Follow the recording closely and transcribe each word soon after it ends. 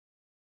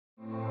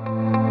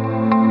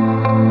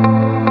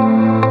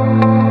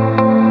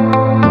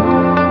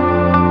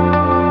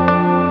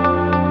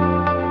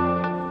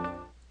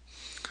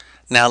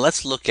Now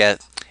let's look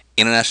at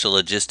international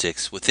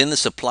logistics within the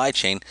supply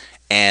chain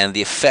and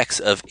the effects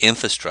of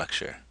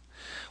infrastructure.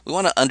 We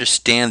want to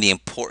understand the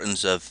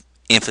importance of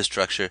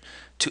infrastructure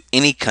to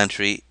any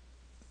country,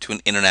 to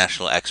an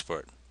international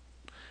export.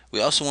 We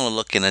also want to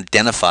look and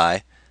identify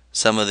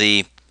some of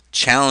the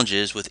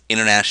challenges with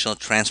international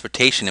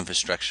transportation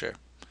infrastructure,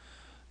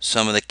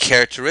 some of the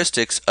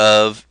characteristics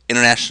of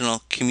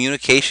international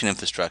communication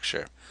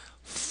infrastructure,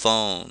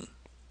 phone,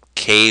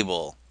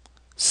 cable,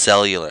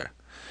 cellular,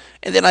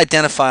 and then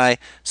identify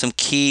some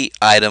key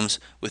items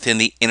within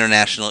the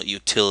international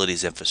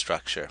utilities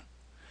infrastructure.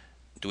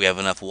 Do we have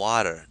enough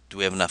water? Do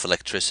we have enough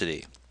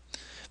electricity?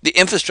 The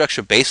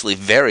infrastructure basically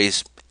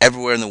varies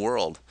everywhere in the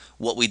world.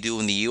 What we do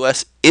in the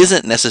US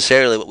isn't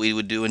necessarily what we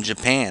would do in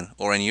Japan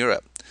or in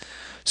Europe.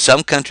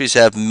 Some countries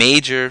have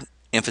major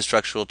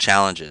infrastructural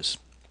challenges.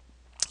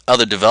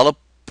 Other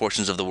developed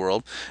portions of the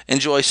world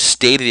enjoy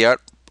state-of-the-art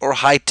or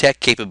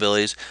high-tech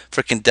capabilities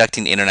for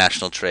conducting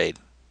international trade.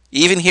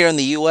 Even here in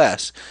the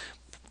US,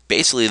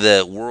 basically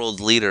the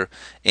world leader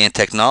in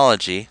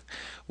technology,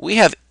 we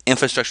have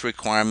infrastructure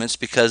requirements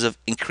because of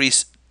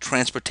increased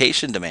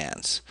transportation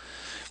demands.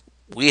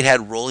 We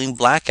had rolling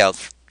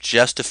blackouts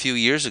just a few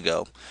years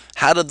ago.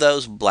 How did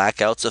those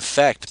blackouts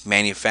affect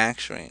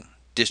manufacturing,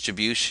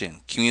 distribution,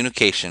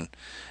 communication,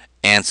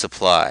 and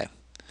supply?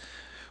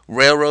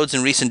 Railroads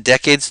in recent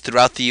decades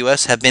throughout the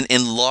U.S. have been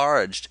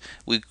enlarged.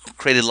 We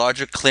created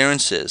larger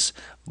clearances,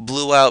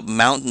 blew out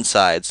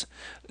mountainsides,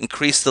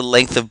 increased the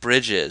length of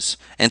bridges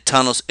and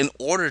tunnels in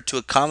order to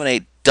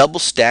accommodate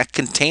double-stack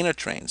container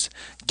trains,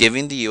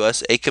 giving the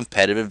U.S. a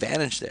competitive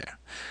advantage there.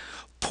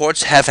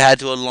 Ports have had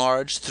to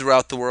enlarge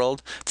throughout the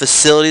world,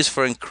 facilities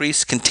for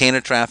increased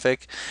container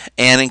traffic,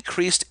 and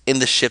increased in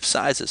the ship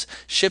sizes.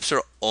 Ships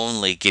are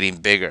only getting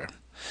bigger.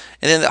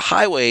 And then the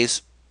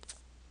highways,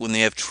 when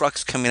they have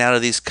trucks coming out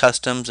of these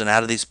customs and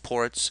out of these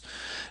ports,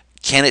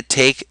 can it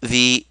take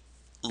the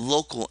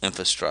local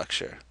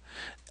infrastructure?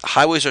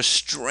 Highways are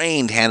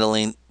strained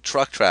handling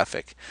truck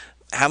traffic.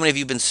 How many of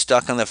you have been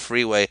stuck on the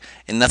freeway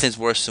and nothing's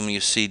worse than when you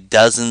see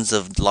dozens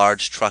of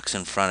large trucks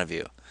in front of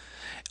you?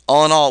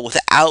 All in all,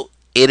 without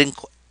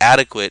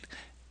adequate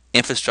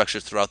infrastructure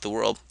throughout the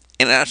world,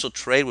 international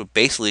trade would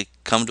basically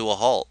come to a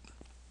halt.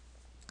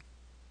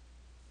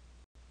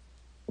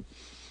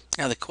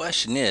 Now the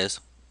question is,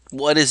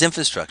 what is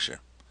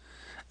infrastructure?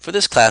 For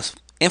this class,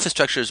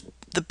 infrastructure is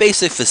the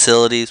basic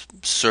facilities,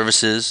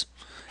 services,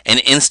 and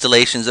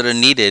installations that are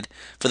needed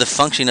for the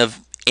function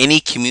of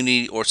any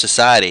community or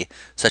society,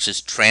 such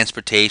as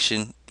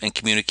transportation and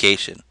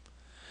communication.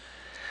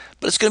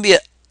 But it's going to be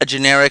a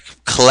generic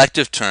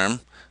collective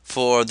term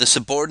for the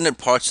subordinate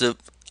parts of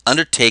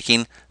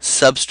undertaking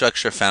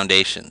substructure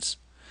foundations,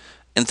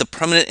 and the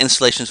permanent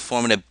installations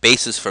forming a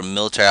basis for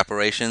military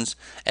operations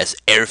as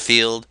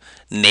airfield,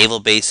 naval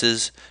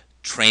bases,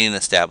 training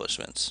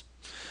establishments.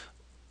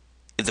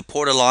 At the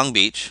Port of Long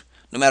Beach,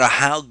 no matter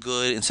how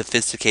good and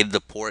sophisticated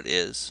the port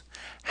is,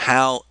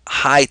 how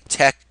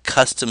high-tech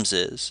customs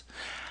is,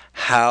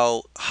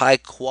 how high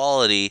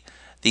quality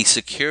the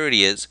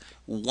security is,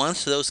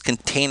 once those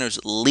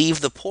containers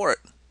leave the port,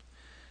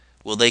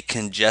 will they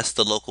congest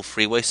the local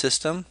freeway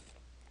system?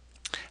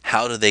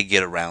 How do they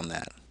get around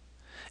that?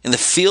 In the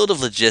field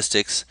of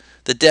logistics,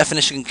 the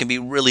definition can be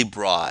really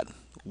broad,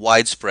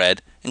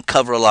 widespread, and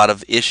cover a lot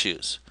of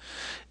issues.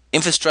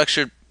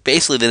 Infrastructure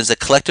basically then is a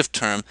collective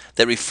term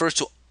that refers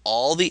to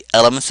all the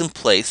elements in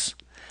place,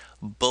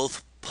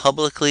 both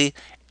publicly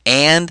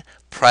and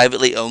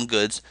privately owned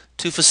goods,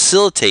 to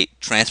facilitate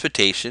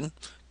transportation,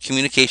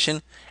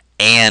 communication,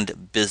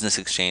 and business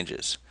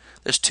exchanges.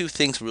 There's two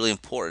things really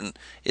important,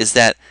 is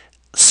that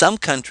some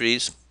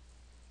countries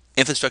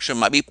infrastructure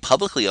might be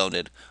publicly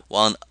owned,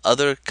 while in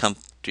other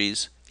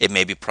countries it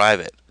may be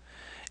private.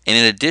 And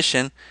in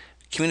addition,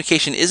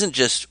 communication isn't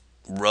just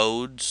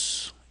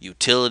roads,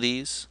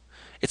 utilities,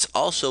 it's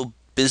also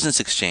business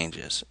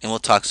exchanges, and we'll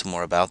talk some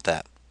more about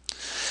that.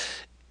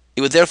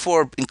 It would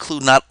therefore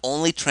include not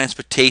only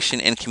transportation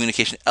and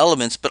communication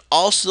elements, but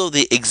also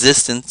the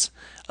existence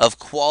of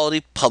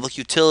quality public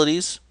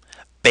utilities,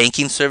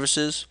 banking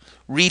services,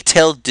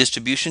 retail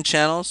distribution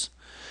channels,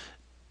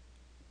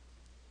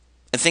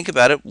 and think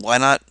about it, why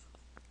not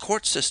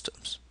court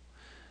systems?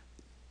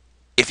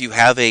 If you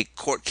have a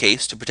court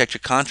case to protect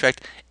your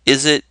contract,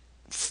 is it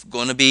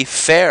going to be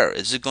fair?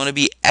 Is it going to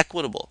be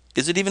equitable?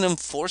 Is it even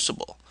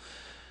enforceable?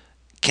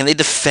 Can they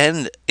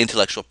defend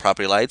intellectual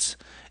property rights?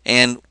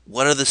 And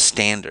what are the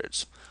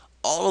standards?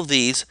 All of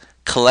these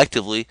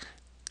collectively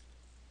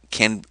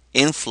can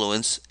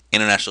influence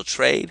international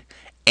trade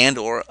and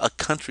or a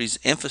country's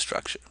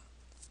infrastructure.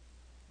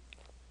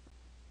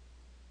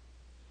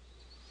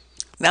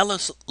 Now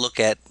let's look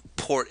at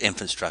port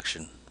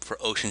infrastructure for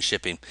ocean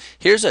shipping.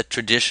 Here's a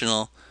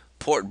traditional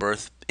port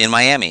berth in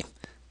Miami.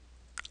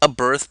 A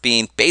berth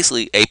being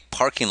basically a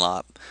parking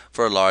lot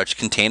for a large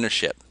container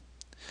ship.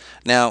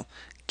 Now,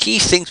 key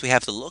things we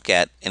have to look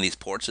at in these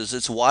ports is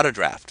its water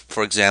draft.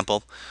 For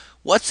example,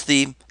 what's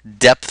the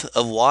depth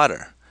of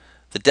water?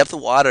 The depth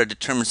of water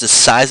determines the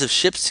size of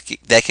ships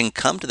that can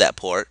come to that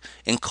port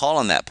and call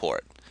on that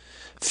port.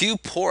 Few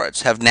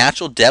ports have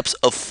natural depths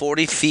of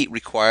 40 feet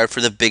required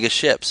for the biggest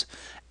ships.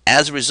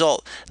 As a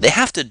result, they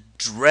have to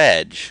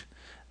dredge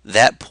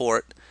that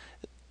port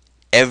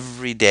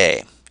every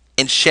day.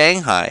 In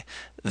Shanghai,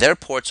 their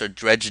ports are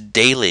dredged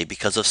daily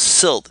because of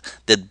silt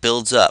that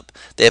builds up.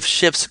 They have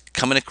ships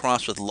coming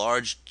across with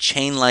large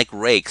chain like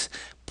rakes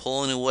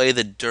pulling away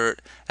the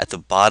dirt at the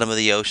bottom of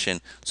the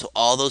ocean so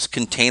all those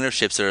container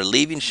ships that are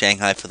leaving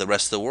Shanghai for the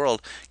rest of the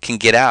world can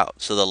get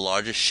out, so the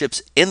largest ships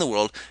in the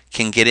world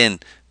can get in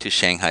to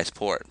Shanghai's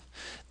port.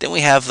 Then we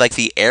have like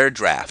the air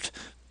draft,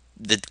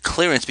 the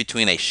clearance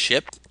between a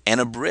ship and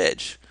a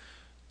bridge.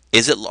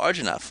 Is it large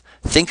enough?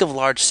 Think of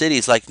large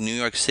cities like New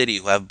York City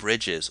who have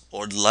bridges,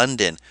 or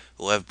London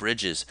who have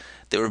bridges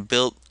that were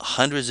built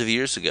hundreds of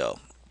years ago.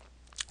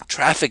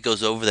 Traffic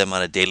goes over them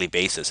on a daily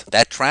basis.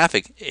 That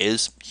traffic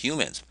is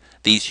humans.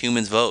 These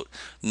humans vote.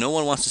 No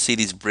one wants to see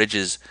these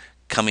bridges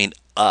coming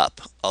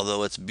up,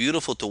 although it's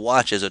beautiful to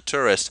watch as a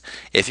tourist.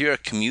 If you're a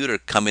commuter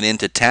coming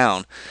into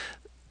town,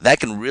 that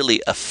can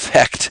really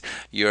affect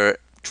your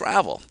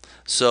travel.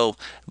 So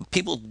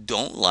people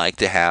don't like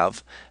to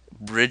have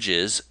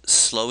bridges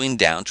slowing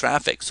down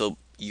traffic. So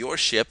your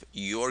ship,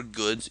 your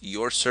goods,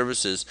 your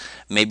services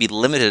may be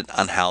limited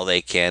on how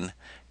they can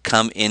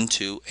come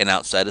into and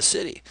outside a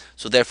city.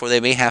 So therefore they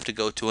may have to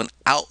go to an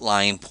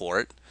outlying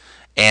port,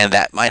 and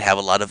that might have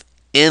a lot of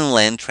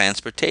inland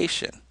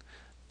transportation.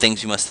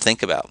 Things you must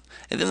think about.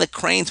 And then the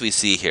cranes we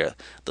see here,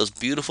 those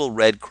beautiful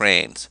red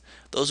cranes,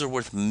 those are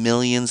worth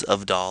millions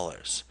of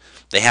dollars.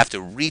 They have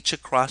to reach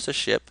across a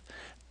ship,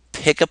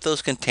 pick up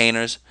those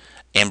containers,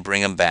 and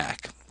bring them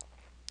back.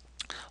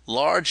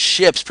 Large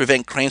ships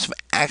prevent cranes from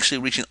actually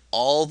reaching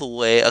all the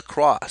way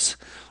across.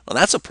 Well,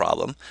 that's a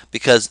problem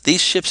because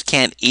these ships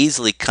can't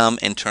easily come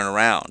and turn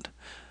around.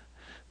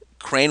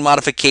 Crane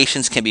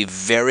modifications can be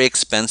very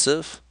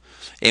expensive.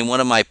 In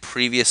one of my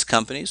previous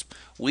companies,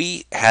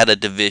 we had a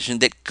division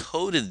that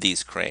coated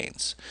these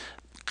cranes.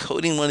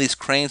 Coating one of these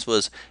cranes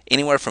was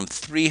anywhere from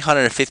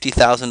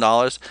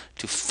 $350,000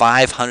 to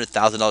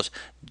 $500,000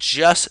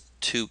 just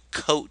to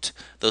coat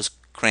those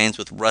cranes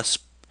with rust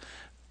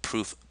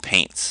proof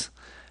paints.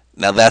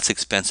 Now that's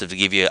expensive to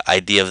give you an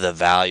idea of the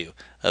value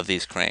of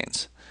these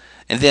cranes.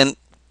 And then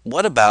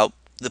what about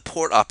the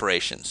port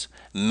operations?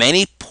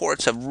 Many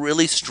ports have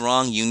really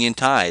strong union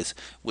ties,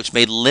 which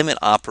may limit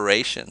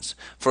operations.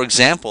 For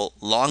example,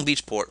 Long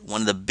Beach Port,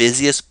 one of the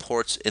busiest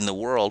ports in the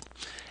world,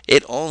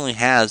 it only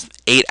has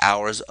 8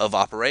 hours of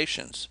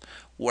operations.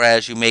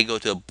 Whereas you may go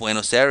to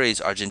Buenos Aires,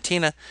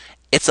 Argentina,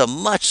 it's a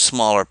much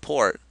smaller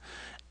port.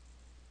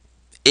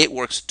 It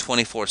works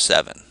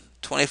 24/7,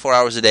 24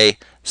 hours a day,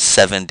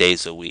 7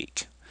 days a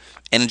week.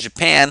 And in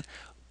Japan,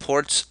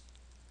 ports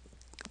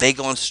they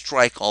go on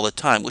strike all the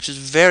time, which is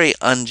very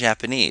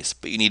un-Japanese,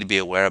 but you need to be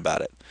aware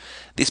about it.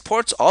 These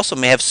ports also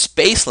may have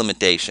space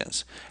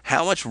limitations.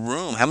 How much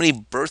room, how many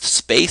berth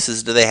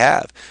spaces do they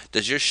have?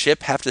 Does your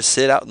ship have to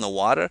sit out in the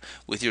water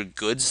with your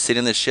goods sitting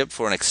in the ship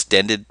for an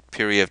extended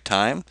period of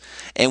time?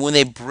 And when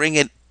they bring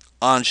it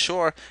on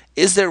shore,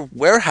 is there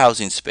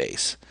warehousing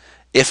space?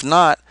 If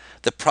not,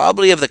 the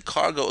probability of the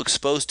cargo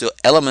exposed to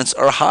elements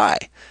are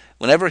high.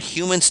 Whenever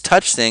humans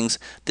touch things,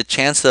 the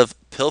chance of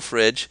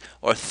pilferage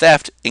or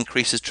theft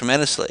increases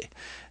tremendously.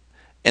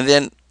 And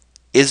then,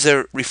 is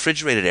there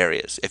refrigerated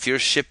areas? If you're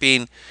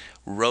shipping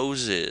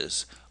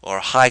roses or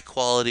high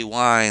quality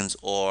wines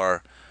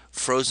or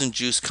frozen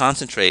juice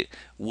concentrate,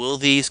 will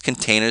these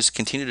containers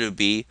continue to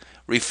be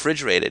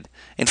refrigerated?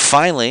 And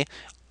finally,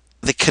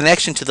 the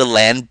connection to the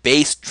land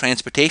based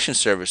transportation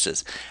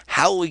services.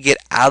 How will we get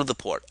out of the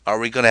port? Are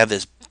we going to have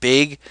this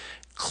big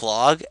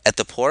clog at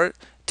the port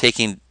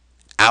taking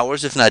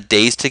hours, if not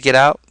days, to get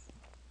out?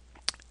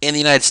 In the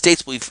United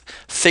States, we've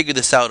figured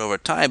this out over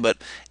time, but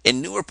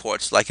in newer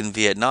ports, like in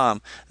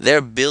Vietnam,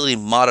 they're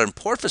building modern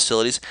port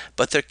facilities,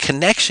 but their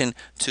connection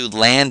to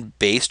land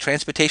based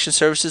transportation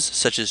services,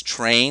 such as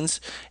trains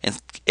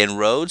and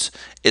roads,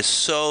 is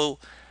so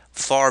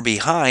far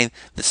behind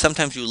that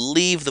sometimes you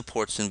leave the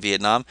ports in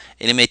Vietnam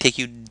and it may take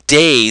you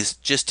days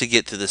just to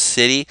get to the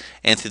city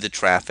and through the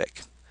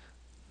traffic.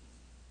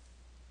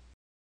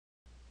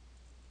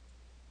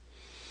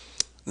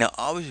 Now,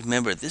 always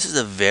remember this is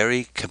a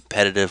very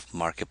competitive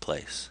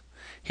marketplace.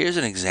 Here's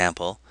an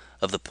example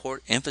of the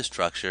port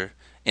infrastructure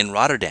in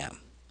Rotterdam.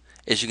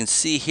 As you can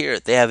see here,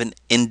 they have an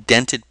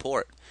indented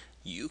port.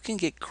 You can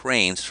get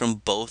cranes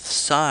from both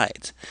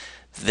sides.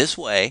 This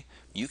way,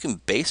 you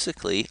can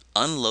basically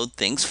unload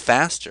things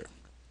faster.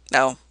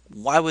 Now,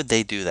 why would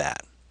they do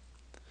that?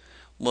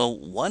 Well,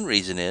 one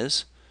reason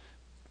is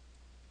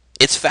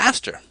it's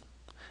faster.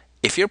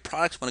 If your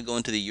products want to go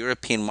into the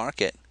European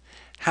market,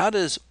 how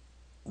does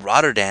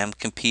Rotterdam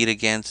compete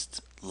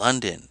against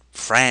London,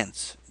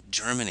 France,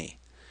 Germany?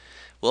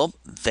 Well,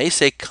 they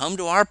say come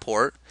to our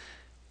port,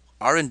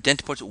 our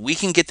indented ports, we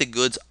can get the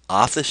goods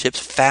off the ships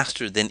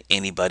faster than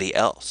anybody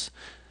else.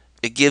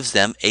 It gives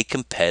them a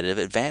competitive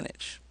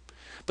advantage.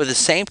 But at the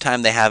same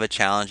time, they have a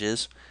challenge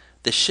is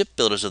the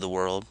shipbuilders of the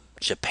world,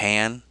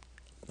 Japan,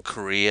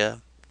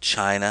 Korea,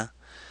 China,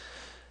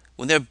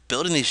 when they're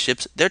building these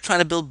ships, they're trying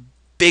to build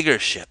bigger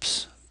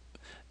ships.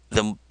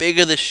 The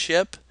bigger the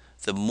ship,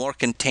 the more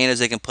containers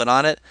they can put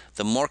on it.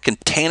 The more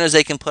containers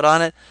they can put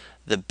on it,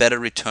 the better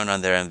return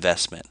on their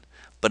investment.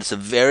 But it's a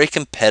very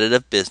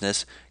competitive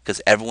business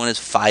because everyone is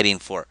fighting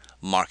for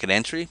market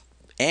entry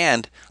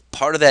and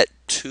part of that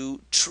 $2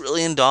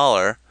 trillion.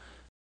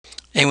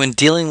 And when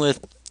dealing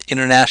with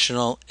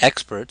international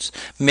experts,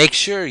 make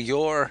sure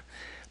your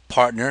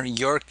partner,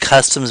 your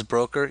customs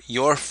broker,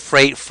 your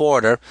freight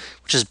forwarder,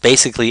 which is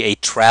basically a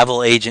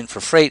travel agent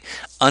for freight,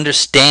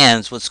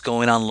 understands what's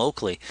going on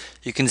locally.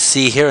 You can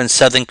see here in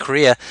Southern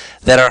Korea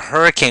that a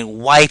hurricane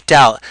wiped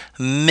out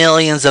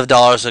millions of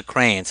dollars of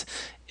cranes.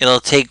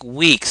 It'll take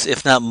weeks,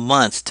 if not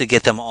months, to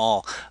get them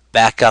all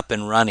back up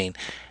and running.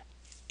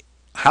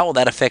 How will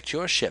that affect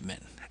your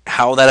shipment?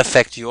 How will that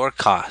affect your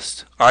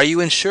cost? Are you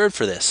insured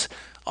for this?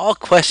 All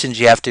questions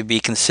you have to be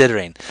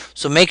considering.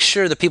 So make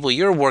sure the people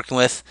you're working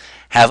with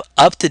have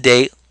up to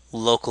date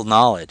local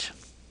knowledge.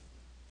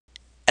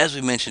 As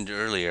we mentioned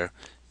earlier,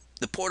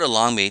 the Port of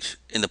Long Beach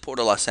and the Port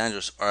of Los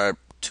Angeles are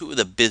two of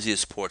the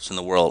busiest ports in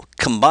the world.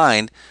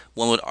 Combined,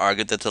 one would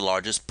argue that's the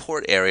largest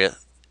port area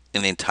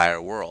in the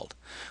entire world.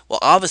 Well,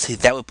 obviously,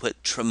 that would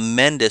put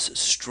tremendous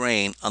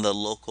strain on the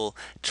local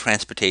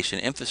transportation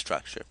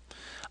infrastructure.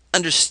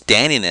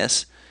 Understanding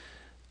this,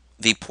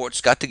 the ports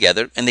got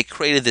together and they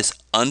created this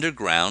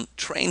underground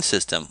train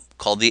system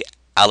called the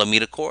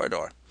Alameda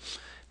Corridor.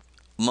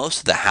 Most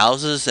of the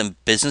houses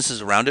and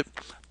businesses around it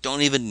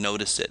don't even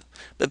notice it.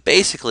 But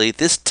basically,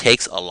 this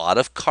takes a lot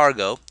of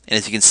cargo, and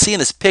as you can see in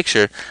this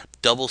picture,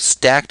 double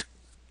stacked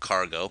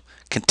cargo,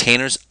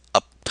 containers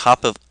up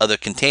top of other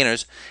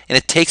containers, and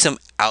it takes them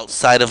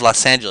outside of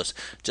Los Angeles,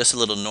 just a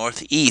little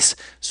northeast,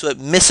 so it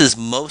misses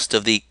most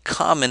of the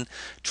common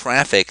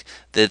traffic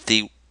that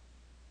the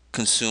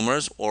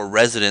consumers or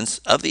residents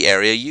of the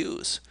area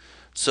use.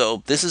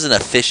 So this is an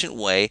efficient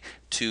way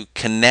to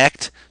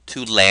connect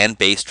to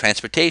land-based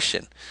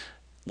transportation.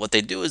 What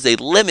they do is they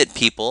limit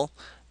people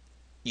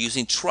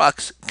using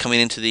trucks coming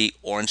into the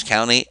Orange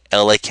County,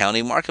 LA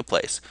County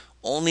marketplace.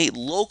 Only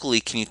locally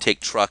can you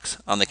take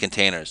trucks on the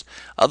containers.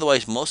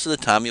 Otherwise, most of the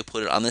time you'll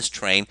put it on this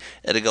train.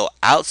 It'll go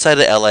outside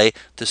of LA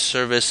to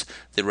service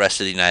the rest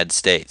of the United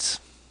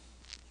States.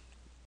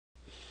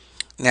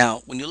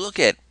 Now, when you look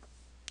at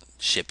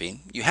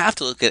shipping, you have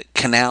to look at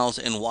canals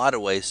and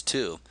waterways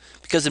too.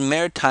 Because in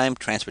maritime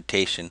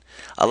transportation,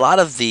 a lot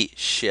of the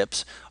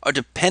ships are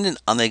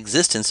dependent on the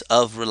existence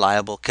of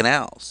reliable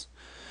canals.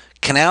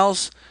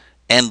 Canals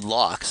and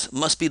locks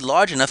must be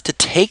large enough to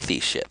take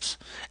these ships.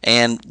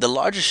 And the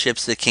largest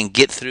ships that can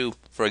get through,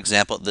 for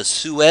example, the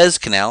Suez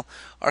Canal,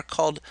 are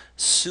called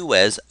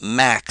Suez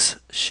Max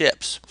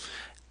ships.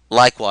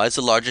 Likewise,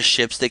 the largest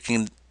ships that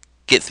can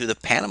get through the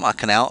Panama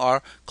Canal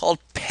are called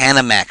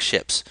Panamax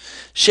ships.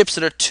 Ships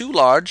that are too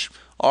large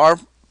are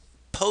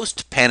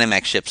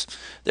post-Panamax ships.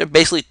 They're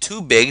basically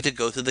too big to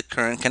go through the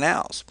current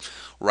canals.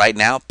 Right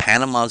now,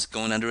 Panama is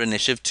going under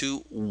initiative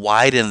to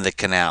widen the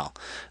canal.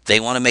 They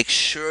want to make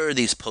sure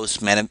these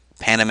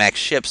post-Panamax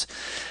ships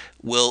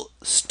will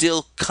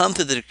still come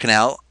through the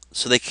canal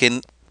so they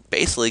can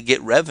basically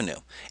get revenue.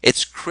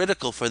 It's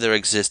critical for their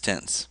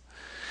existence.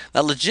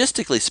 Now,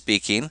 logistically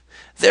speaking,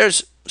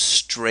 there's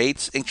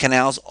straits and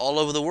canals all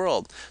over the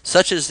world,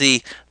 such as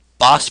the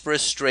Bosporus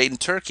Strait in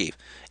Turkey.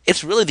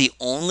 It's really the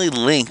only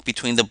link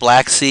between the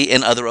Black Sea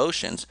and other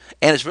oceans,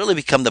 and it's really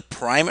become the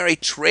primary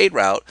trade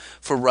route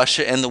for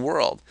Russia and the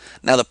world.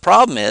 Now, the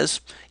problem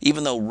is,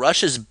 even though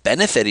Russia's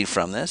benefiting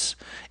from this,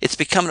 it's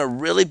becoming a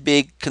really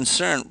big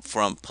concern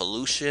from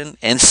pollution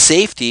and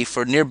safety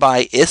for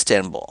nearby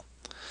Istanbul.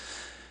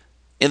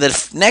 In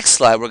the next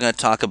slide, we're going to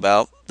talk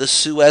about the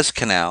Suez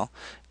Canal,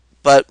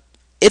 but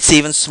it's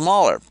even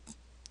smaller.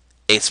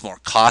 It's more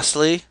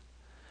costly,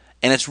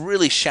 and it's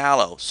really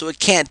shallow, so it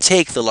can't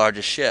take the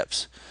largest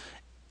ships.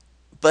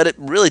 But it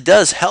really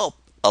does help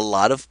a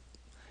lot of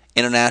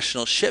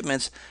international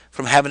shipments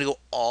from having to go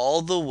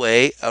all the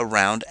way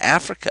around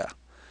Africa.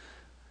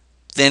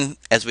 Then,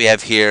 as we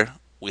have here,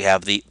 we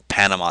have the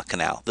Panama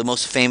Canal, the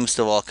most famous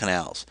of all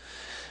canals.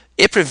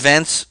 It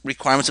prevents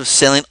requirements of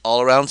sailing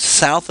all around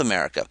South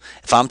America.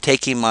 If I'm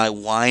taking my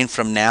wine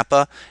from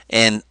Napa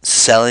and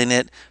selling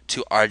it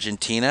to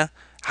Argentina,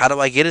 how do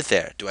I get it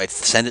there? Do I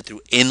send it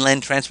through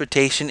inland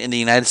transportation in the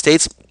United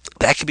States?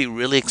 That could be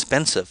really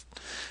expensive.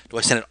 Do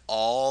I send it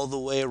all the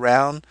way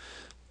around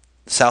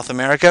South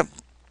America?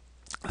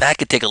 That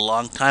could take a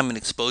long time in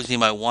exposing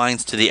my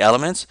wines to the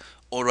elements.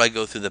 Or do I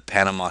go through the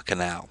Panama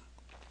Canal?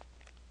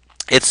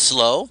 It's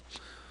slow.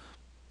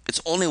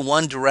 It's only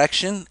one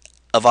direction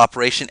of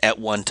operation at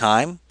one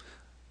time.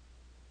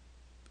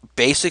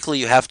 Basically,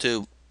 you have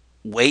to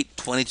wait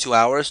 22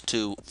 hours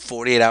to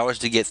 48 hours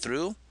to get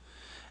through.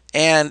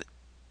 And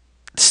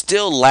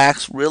still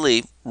lacks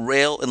really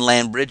rail and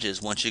land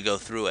bridges once you go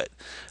through it.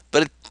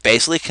 But it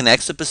basically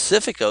connects the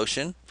Pacific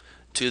Ocean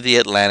to the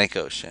Atlantic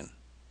Ocean.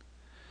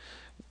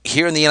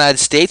 Here in the United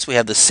States, we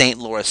have the St.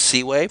 Lawrence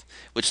Seaway,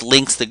 which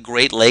links the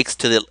Great Lakes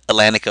to the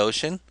Atlantic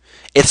Ocean.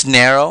 It's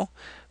narrow.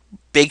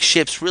 Big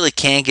ships really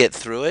can't get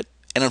through it.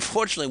 And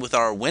unfortunately, with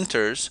our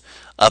winters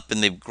up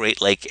in the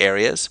Great Lake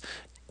areas,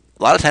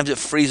 A lot of times it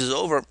freezes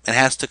over and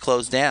has to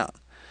close down,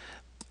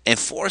 and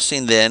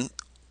forcing then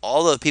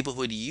all the people who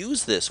would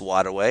use this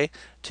waterway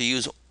to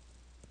use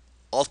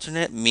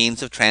alternate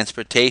means of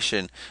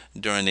transportation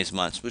during these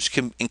months, which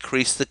can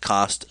increase the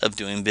cost of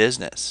doing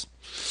business.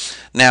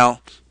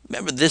 Now,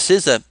 remember, this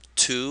is a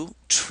 $2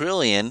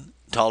 trillion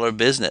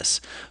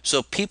business.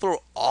 So people are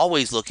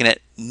always looking at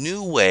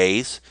new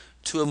ways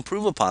to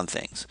improve upon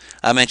things.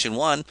 I mentioned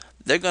one,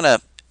 they're going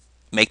to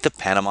make the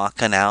Panama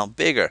Canal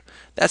bigger.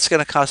 That's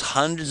going to cost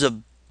hundreds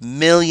of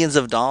millions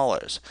of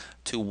dollars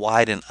to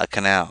widen a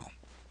canal.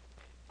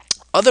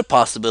 Other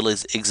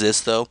possibilities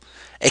exist, though.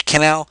 A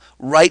canal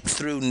right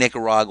through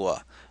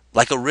Nicaragua,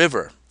 like a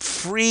river,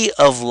 free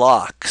of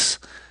locks,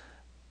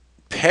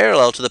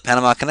 parallel to the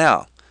Panama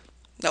Canal.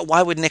 Now,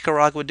 why would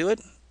Nicaragua do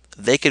it?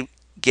 They could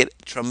get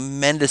a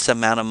tremendous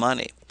amount of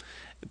money,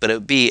 but it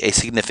would be a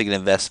significant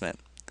investment.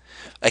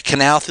 A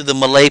canal through the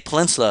Malay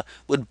Peninsula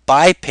would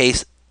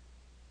bypass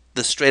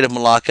the Strait of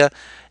Malacca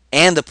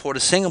and the port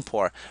of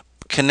Singapore,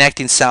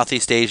 connecting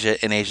Southeast Asia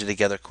and Asia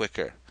together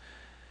quicker.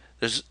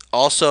 There's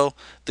also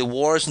the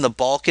wars in the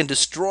Balkan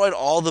destroyed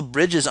all the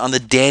bridges on the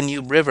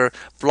Danube River,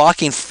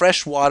 blocking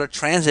freshwater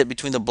transit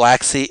between the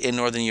Black Sea and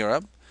Northern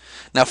Europe.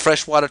 Now,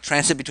 freshwater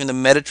transit between the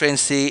Mediterranean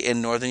Sea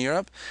and Northern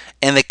Europe,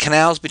 and the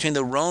canals between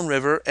the Rhone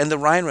River and the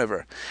Rhine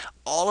River.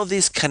 All of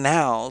these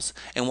canals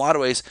and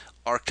waterways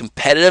are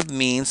competitive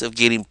means of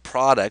getting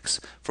products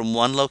from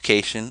one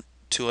location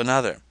to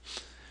another.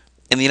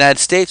 In the United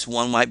States,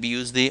 one might be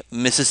used the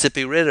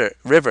Mississippi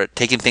River,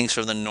 taking things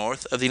from the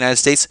north of the United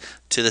States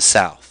to the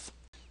south.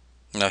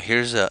 Now,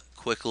 here's a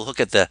quick look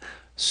at the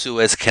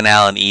Suez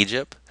Canal in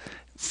Egypt.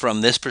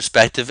 From this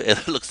perspective,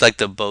 it looks like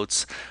the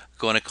boat's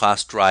going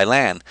across dry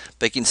land,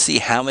 but you can see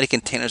how many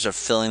containers are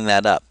filling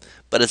that up.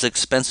 But it's an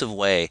expensive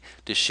way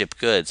to ship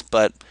goods,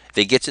 but if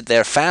it gets it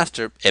there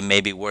faster, it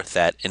may be worth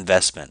that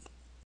investment.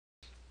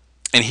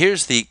 And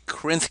here's the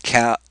Corinth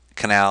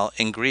Canal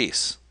in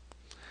Greece.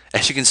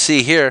 As you can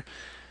see here,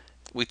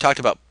 we talked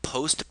about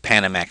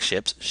post-Panamax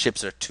ships.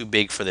 Ships are too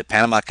big for the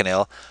Panama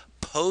Canal.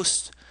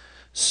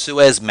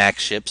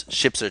 Post-Suezmax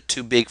ships are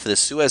too big for the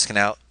Suez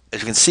Canal.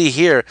 As you can see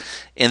here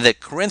in the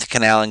Corinth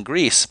Canal in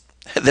Greece,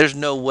 there's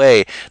no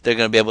way they're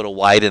going to be able to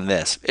widen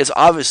this. It's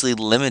obviously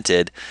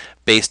limited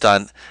based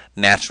on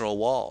natural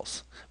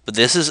walls. But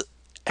this is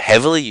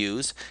heavily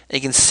used. And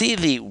you can see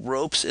the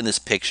ropes in this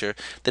picture,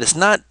 that it's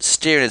not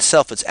steering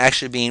itself, it's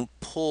actually being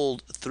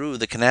pulled through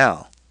the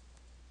canal.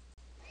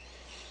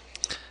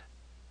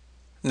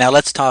 Now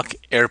let's talk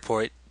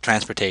airport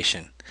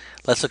transportation.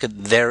 Let's look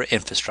at their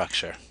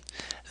infrastructure.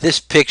 This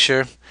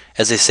picture,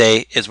 as they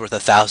say, is worth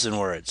 1,000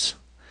 words.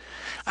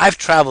 I've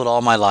traveled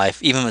all my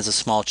life, even as a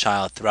small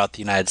child, throughout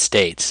the United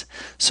States.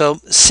 So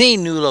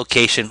seeing new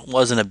location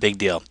wasn't a big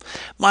deal.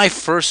 My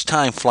first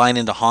time flying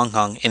into Hong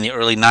Kong in the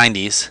early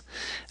 90s,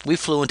 we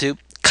flew into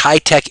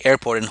Kai-Tak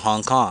Airport in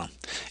Hong Kong.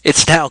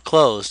 It's now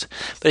closed,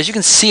 but as you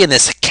can see in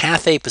this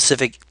Cathay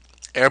Pacific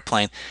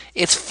airplane,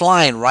 it's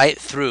flying right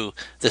through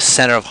the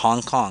center of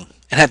Hong Kong.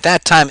 And at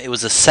that time, it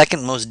was the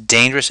second most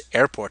dangerous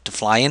airport to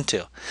fly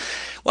into.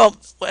 Well,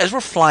 as we're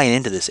flying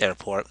into this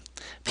airport,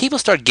 people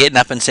start getting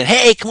up and saying,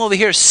 "Hey, come over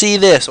here, see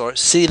this or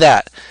see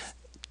that."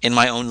 In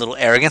my own little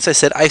arrogance, I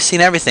said, "I've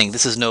seen everything.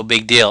 This is no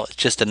big deal. It's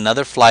just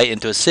another flight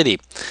into a city."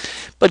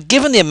 But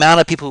given the amount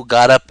of people who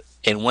got up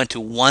and went to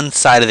one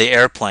side of the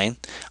airplane,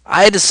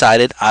 I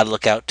decided I'd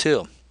look out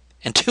too.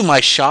 And to my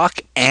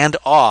shock and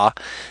awe,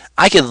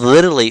 I could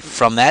literally,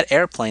 from that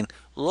airplane,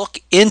 look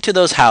into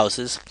those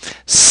houses,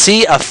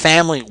 see a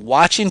family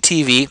watching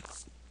TV.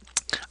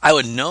 I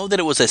would know that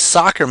it was a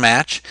soccer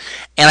match,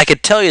 and I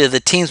could tell you that the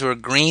teams were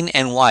green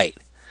and white.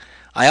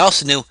 I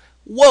also knew,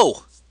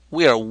 whoa,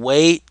 we are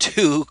way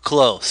too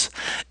close.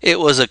 It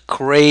was a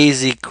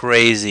crazy,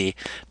 crazy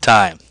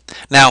time.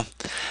 Now,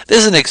 this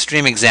is an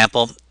extreme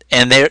example,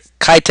 and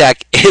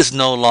Kai-Tak is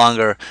no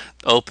longer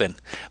open.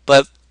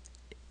 But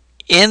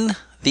in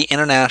the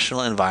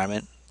international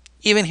environment,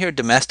 even here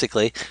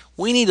domestically,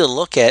 we need to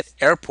look at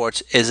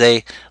airports as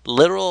a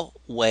literal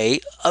way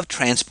of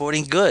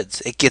transporting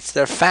goods. It gets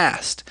there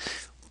fast.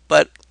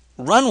 But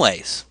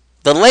runways,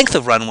 the length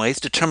of runways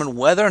determine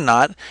whether or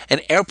not an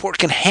airport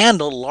can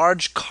handle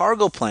large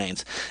cargo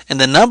planes,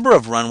 and the number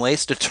of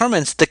runways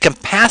determines the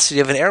capacity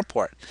of an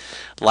airport.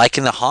 Like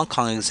in the Hong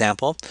Kong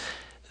example,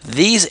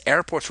 these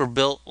airports were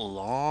built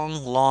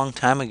long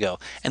time ago,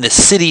 and the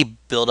city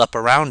built up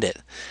around it.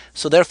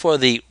 So therefore,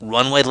 the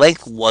runway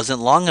length wasn't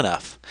long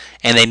enough,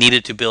 and they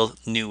needed to build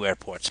new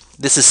airports.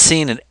 This is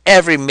seen in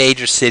every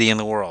major city in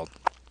the world.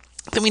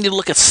 Then we need to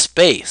look at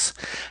space.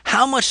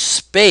 How much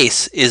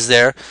space is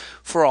there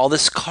for all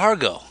this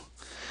cargo?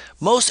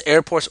 Most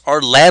airports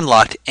are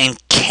landlocked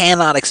and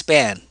cannot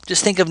expand.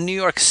 Just think of New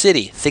York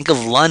City, think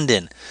of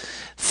London,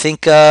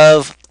 think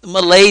of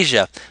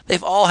Malaysia.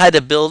 They've all had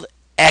to build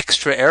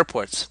extra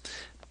airports.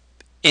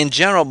 In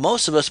general,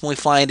 most of us, when we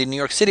fly into New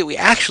York City, we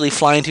actually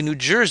fly into New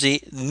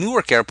Jersey,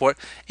 Newark Airport,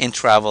 and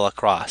travel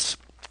across.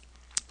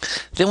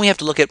 Then we have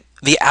to look at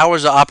the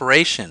hours of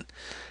operation.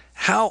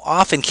 How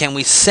often can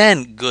we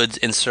send goods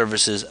and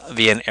services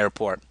via an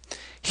airport?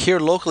 Here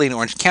locally in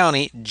Orange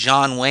County,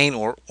 John Wayne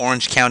or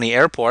Orange County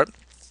Airport,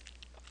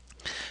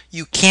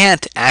 you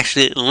can't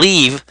actually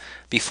leave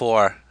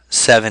before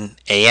 7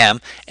 a.m.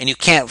 and you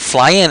can't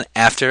fly in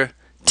after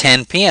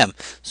 10 p.m.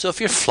 So if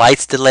your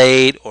flight's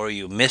delayed or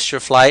you miss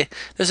your flight,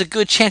 there's a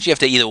good chance you have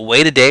to either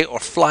wait a day or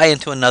fly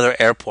into another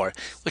airport,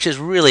 which is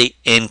really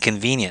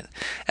inconvenient.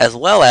 As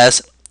well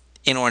as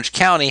in Orange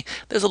County,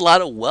 there's a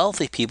lot of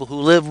wealthy people who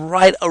live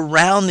right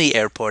around the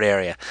airport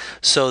area.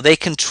 So they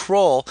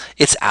control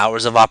its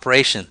hours of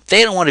operation.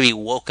 They don't want to be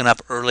woken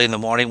up early in the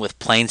morning with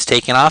planes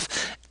taking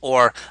off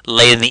or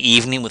late in the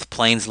evening with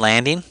planes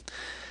landing.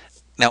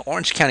 Now,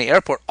 Orange County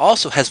Airport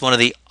also has one of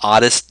the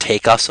oddest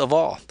takeoffs of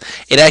all.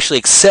 It actually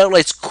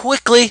accelerates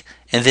quickly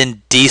and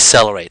then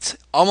decelerates,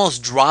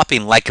 almost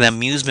dropping like an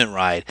amusement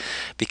ride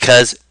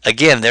because,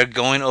 again, they're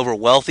going over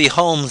wealthy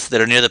homes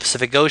that are near the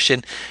Pacific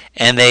Ocean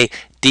and they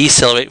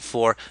decelerate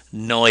for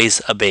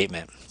noise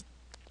abatement.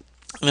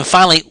 And then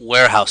finally,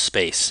 warehouse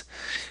space.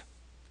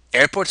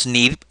 Airports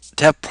need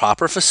to have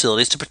proper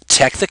facilities to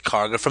protect the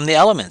cargo from the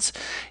elements.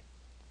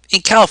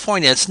 In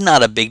California, it's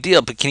not a big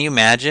deal, but can you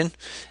imagine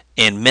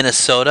in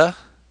Minnesota,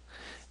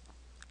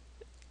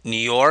 New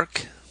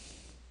York,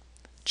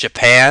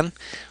 Japan?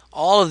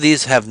 All of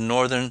these have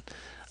northern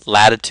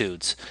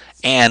latitudes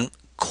and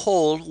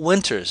cold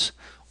winters.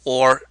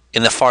 Or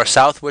in the far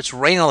south where it's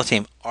raining all the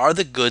time, are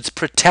the goods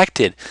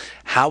protected?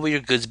 How will your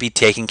goods be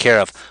taken care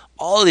of?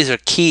 All of these are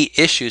key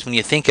issues when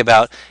you think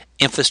about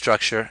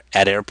infrastructure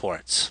at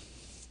airports.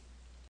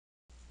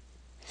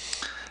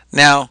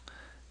 Now,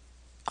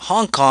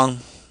 Hong Kong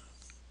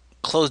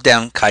closed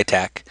down Kai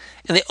Tak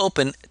and they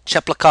opened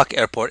Cheplakok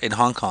Airport in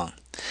Hong Kong.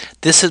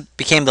 This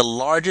became the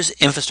largest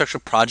infrastructure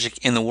project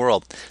in the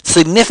world,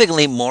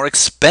 significantly more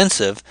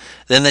expensive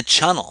than the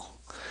Channel.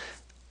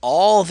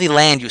 All the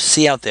land you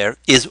see out there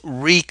is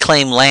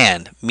reclaimed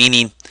land,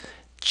 meaning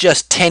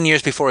just 10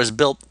 years before it was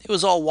built, it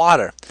was all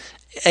water.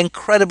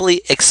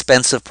 Incredibly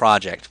expensive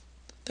project.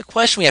 The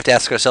question we have to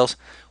ask ourselves,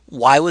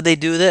 why would they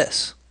do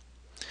this?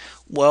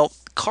 Well,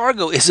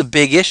 cargo is a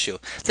big issue.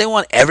 They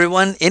want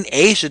everyone in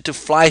Asia to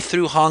fly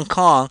through Hong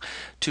Kong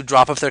to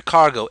drop off their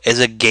cargo as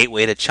a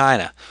gateway to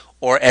China,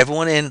 or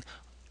everyone in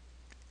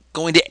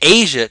going to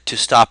Asia to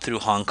stop through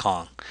Hong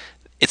Kong.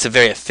 It's a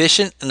very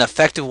efficient and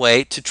effective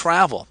way to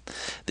travel.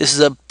 This is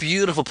a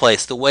beautiful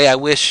place, the way I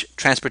wish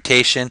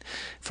transportation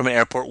from an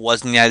airport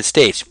was in the United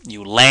States.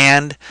 You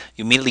land,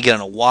 you immediately get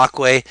on a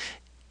walkway,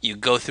 you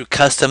go through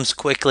customs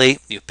quickly,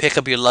 you pick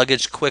up your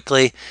luggage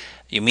quickly,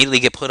 you immediately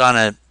get put on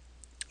a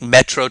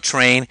metro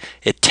train.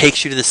 It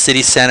takes you to the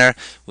city center.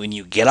 When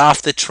you get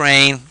off the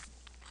train,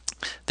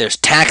 there's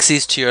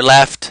taxis to your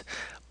left,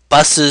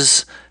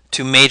 buses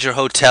to major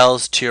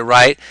hotels to your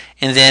right,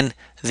 and then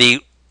the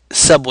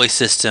subway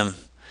system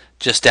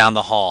just down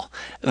the hall.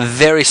 A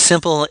very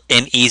simple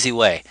and easy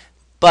way.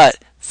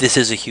 But this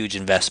is a huge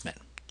investment.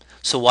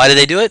 So why do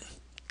they do it?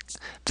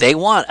 They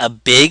want a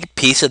big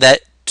piece of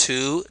that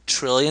 $2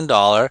 trillion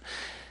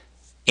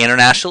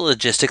international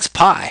logistics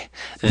pie.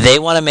 They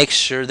want to make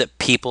sure that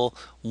people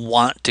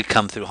want to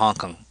come through Hong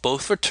Kong,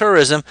 both for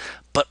tourism,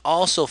 but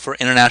also for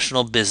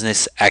international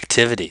business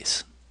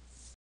activities.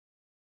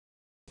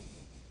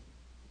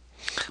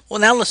 Well,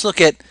 now let's look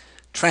at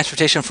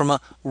transportation from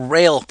a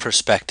rail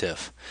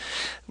perspective.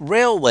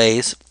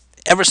 Railways,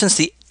 ever since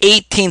the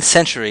 18th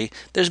century,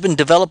 there's been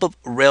development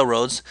of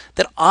railroads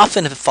that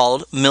often have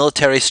followed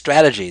military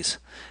strategies.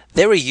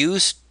 They were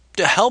used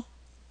to help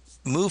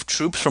move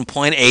troops from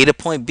point A to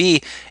point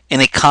B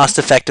in a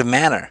cost-effective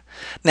manner.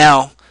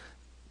 Now,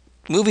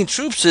 moving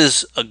troops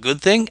is a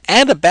good thing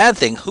and a bad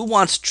thing. Who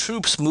wants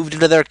troops moved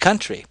into their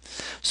country?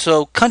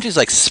 So countries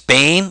like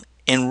Spain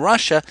and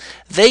Russia,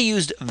 they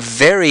used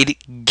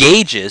varied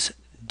gauges,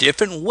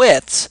 different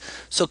widths,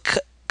 so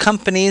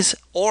companies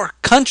or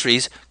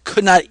countries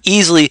could not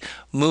easily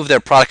move their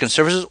product and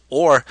services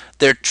or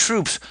their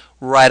troops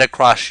right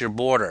across your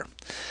border.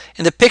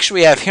 In the picture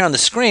we have here on the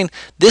screen,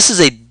 this is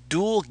a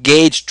dual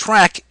gauge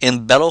track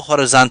in Belo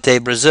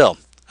Horizonte, Brazil.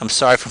 I'm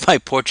sorry for my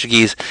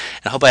Portuguese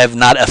and I hope I have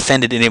not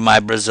offended any of my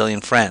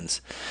Brazilian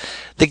friends.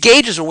 The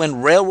gauges are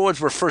when railroads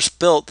were first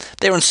built,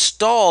 they were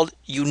installed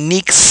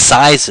unique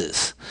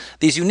sizes.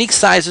 These unique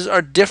sizes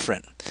are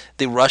different.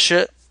 The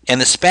Russia and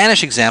the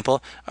Spanish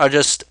example are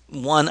just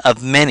one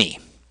of many.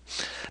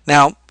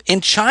 Now,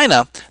 in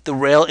China, the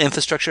rail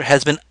infrastructure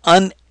has been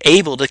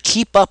unable to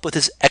keep up with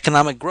this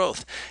economic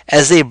growth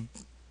as they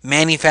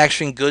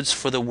manufacturing goods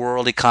for the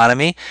world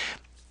economy.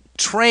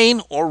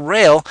 Train or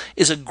rail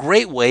is a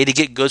great way to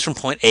get goods from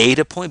point A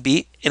to point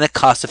B in a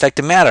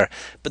cost-effective manner,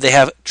 but they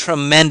have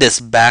tremendous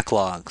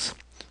backlogs.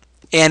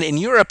 And in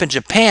Europe and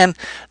Japan,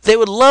 they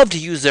would love to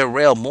use their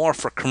rail more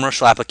for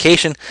commercial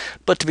application,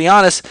 but to be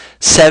honest,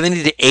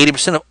 70 to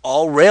 80% of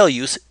all rail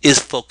use is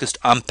focused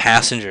on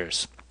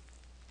passengers.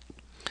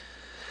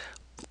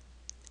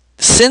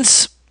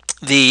 Since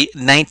the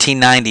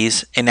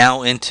 1990s and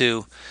now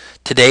into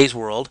today's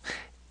world,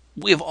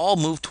 we have all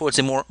moved towards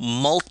a more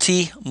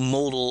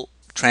multimodal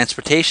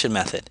transportation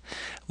method.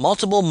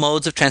 Multiple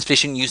modes of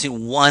transportation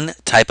using one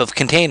type of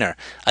container.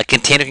 A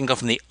container can go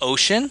from the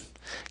ocean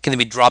can then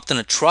be dropped in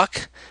a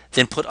truck,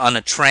 then put on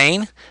a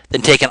train,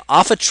 then taken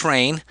off a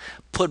train,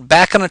 put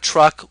back on a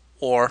truck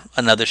or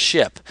another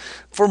ship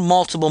for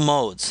multiple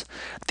modes.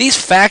 These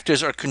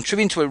factors are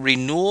contributing to a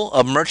renewal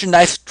of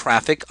merchandise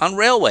traffic on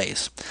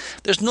railways.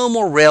 There's no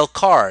more rail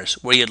cars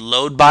where you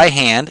load by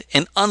hand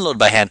and unload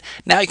by hand.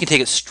 Now you can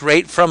take it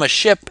straight from a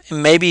ship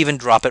and maybe even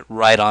drop it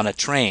right on a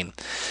train.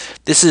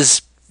 This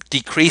is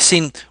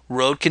decreasing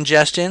road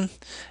congestion.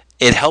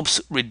 It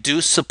helps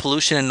reduce the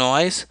pollution and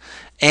noise,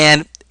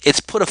 and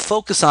it's put a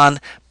focus on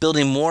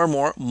building more and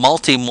more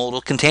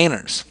multimodal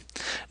containers.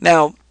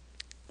 Now,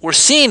 we're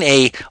seeing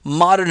a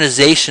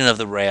modernization of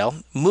the rail,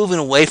 moving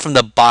away from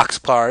the box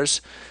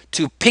cars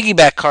to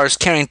piggyback cars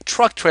carrying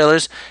truck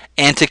trailers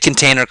and to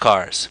container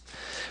cars.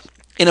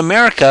 In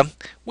America,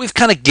 we've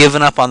kind of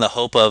given up on the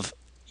hope of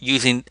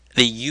using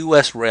the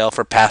U.S. rail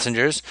for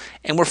passengers,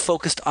 and we're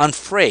focused on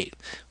freight.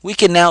 We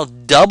can now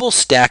double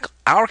stack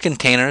our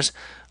containers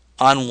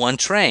on one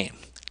train.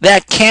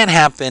 That can't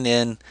happen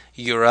in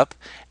Europe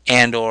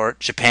and or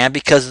Japan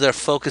because of their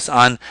focus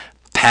on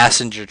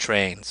passenger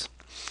trains.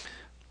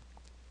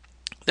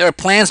 There are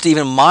plans to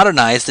even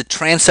modernize the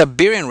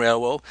Trans-Siberian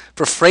Railroad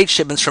for freight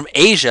shipments from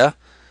Asia,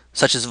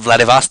 such as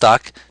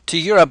Vladivostok, to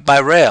Europe by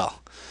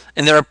rail.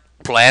 And there are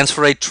plans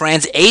for a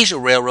Trans-Asia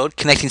Railroad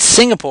connecting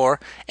Singapore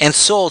and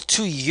Seoul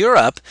to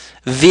Europe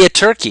via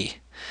Turkey.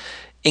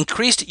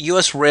 Increased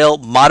U.S. rail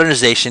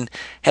modernization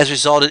has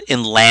resulted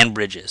in land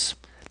bridges.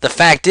 The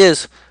fact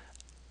is,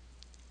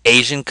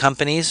 Asian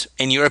companies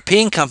and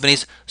European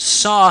companies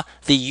saw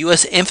the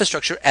U.S.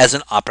 infrastructure as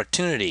an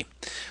opportunity.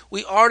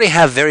 We already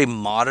have very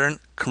modern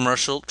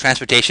commercial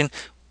transportation,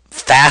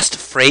 fast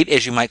freight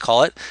as you might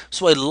call it,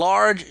 so a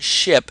large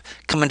ship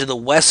coming to the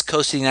west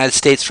coast of the United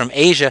States from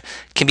Asia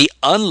can be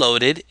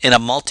unloaded in a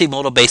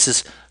multimodal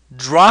basis,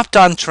 dropped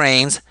on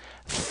trains,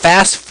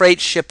 fast freight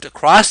shipped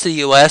across the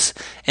U.S.,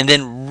 and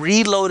then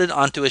reloaded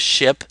onto a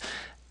ship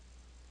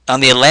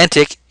on the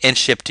Atlantic and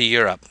shipped to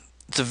Europe.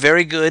 It's a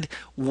very good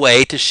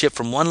way to ship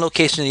from one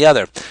location to the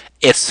other.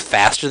 It's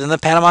faster than the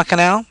Panama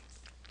Canal,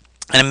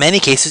 and in many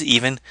cases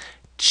even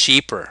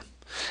cheaper.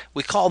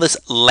 We call this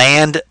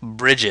land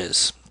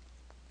bridges.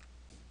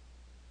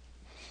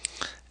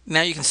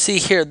 Now you can see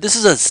here, this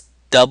is a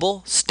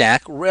double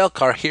stack rail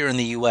car here in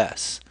the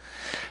U.S.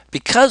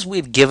 Because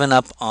we've given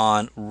up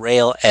on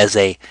rail as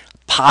a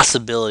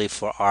possibility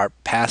for our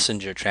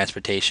passenger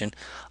transportation,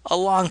 a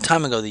long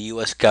time ago the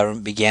U.S.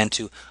 government began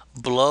to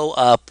blow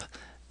up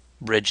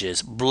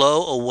bridges,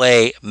 blow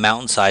away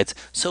mountainsides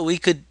so we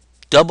could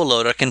double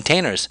load our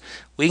containers.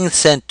 We can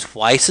send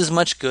twice as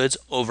much goods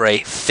over a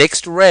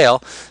fixed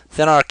rail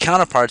than our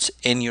counterparts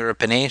in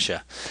Europe and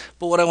Asia.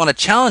 But what I want to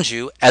challenge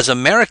you, as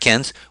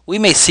Americans, we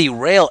may see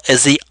rail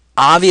as the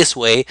obvious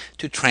way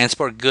to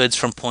transport goods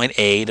from point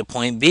A to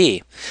point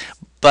B.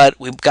 But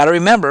we've got to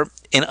remember,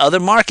 in other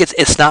markets,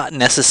 it's not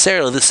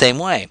necessarily the same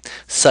way,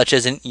 such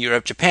as in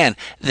Europe, Japan.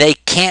 They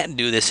can't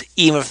do this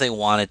even if they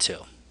wanted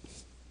to.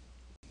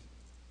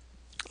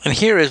 And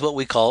here is what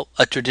we call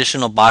a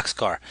traditional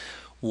boxcar.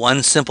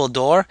 One simple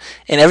door,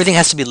 and everything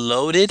has to be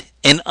loaded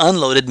and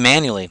unloaded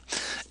manually.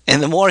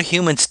 And the more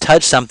humans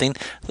touch something,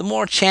 the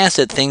more chance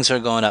that things are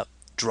going to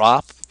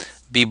drop,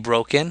 be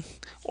broken,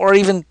 or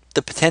even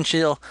the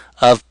potential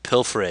of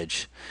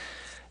pilferage.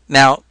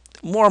 Now,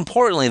 more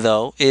importantly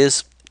though,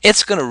 is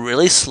it's going to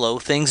really slow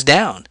things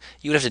down.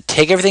 You would have to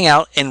take everything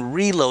out and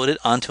reload it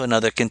onto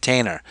another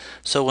container.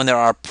 So when there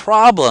are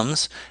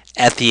problems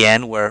at the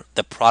end where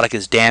the product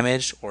is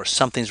damaged or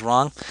something's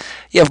wrong,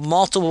 you have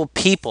multiple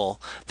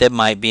people that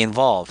might be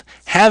involved.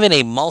 Having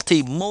a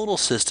multimodal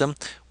system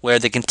where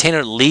the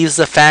container leaves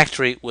the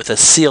factory with a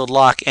sealed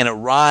lock and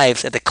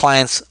arrives at the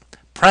client's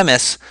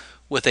premise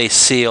with a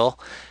seal,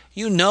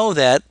 you know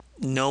that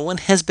no one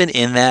has been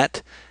in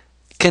that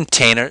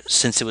container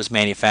since it was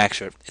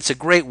manufactured. It's a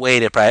great way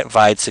to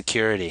provide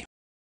security.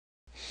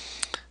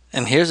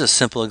 And here's a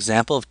simple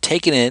example of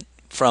taking it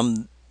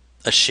from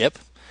a ship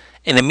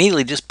and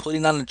immediately just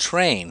putting on a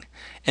train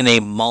in a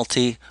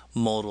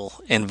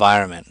multimodal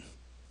environment.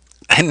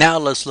 And now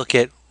let's look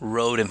at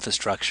road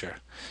infrastructure.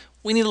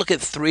 We need to look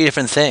at three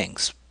different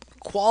things.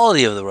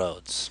 Quality of the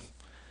roads.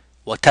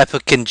 What type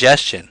of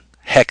congestion?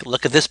 Heck,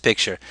 look at this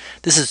picture.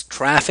 This is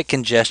traffic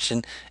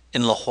congestion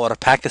in Lahore,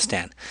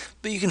 Pakistan.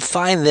 But you can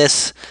find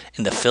this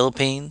in the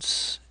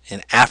Philippines,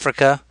 in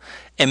Africa,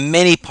 and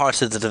many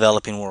parts of the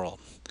developing world.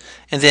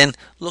 And then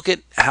look at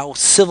how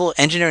civil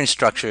engineering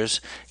structures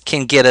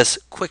can get us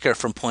quicker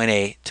from point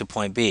A to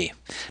point B.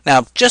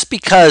 Now, just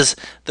because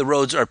the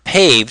roads are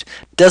paved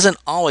doesn't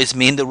always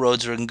mean the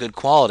roads are in good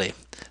quality.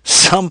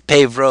 Some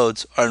paved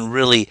roads are in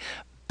really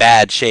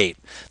bad shape.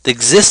 The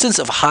existence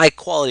of high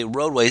quality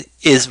roadways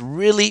is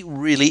really,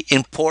 really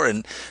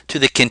important to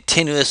the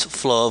continuous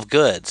flow of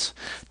goods.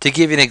 To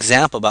give you an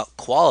example about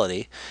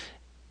quality,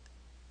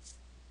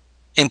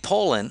 in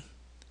Poland,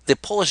 the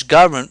Polish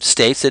government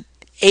states that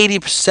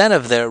 80%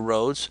 of their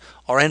roads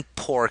are in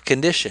poor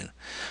condition.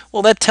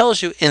 Well, that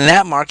tells you in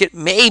that market,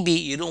 maybe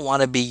you don't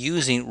want to be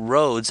using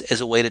roads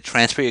as a way to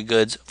transfer your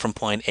goods from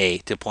point A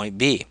to point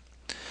B.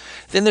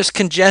 Then there's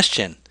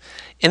congestion.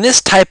 In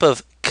this type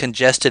of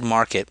congested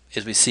market,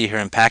 as we see here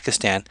in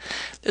Pakistan,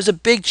 there's a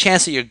big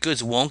chance that your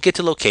goods won't get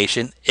to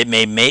location. It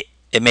may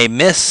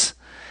miss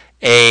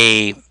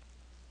a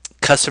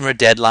customer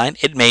deadline.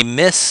 It may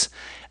miss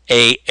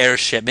a air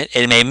shipment.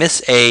 It may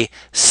miss a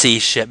sea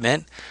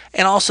shipment.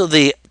 And also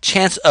the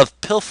chance of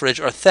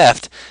pilferage or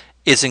theft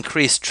is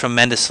increased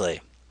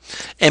tremendously.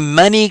 In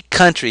many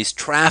countries,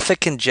 traffic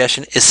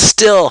congestion is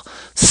still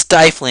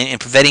stifling and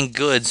preventing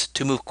goods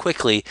to move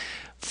quickly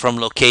from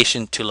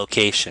location to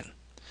location.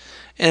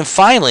 And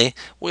finally,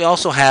 we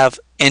also have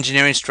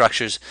engineering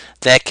structures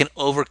that can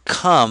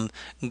overcome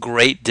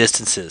great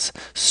distances.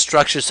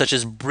 Structures such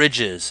as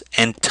bridges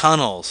and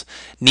tunnels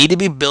need to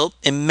be built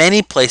in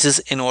many places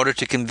in order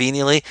to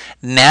conveniently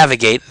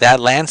navigate that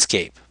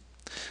landscape.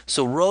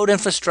 So road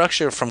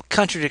infrastructure from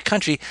country to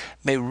country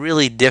may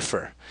really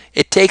differ.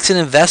 It takes an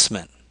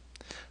investment.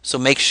 So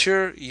make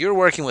sure you're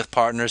working with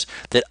partners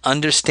that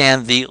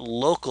understand the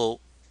local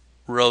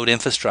road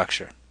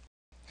infrastructure.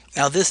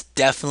 Now this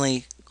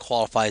definitely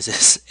qualifies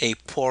as a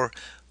poor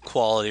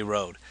quality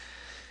road.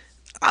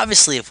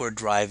 Obviously, if we're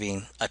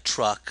driving a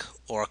truck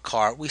or a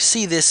car, we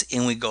see this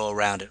and we go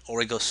around it or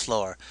we go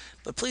slower.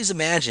 But please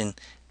imagine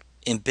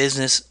in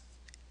business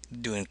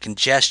doing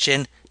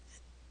congestion,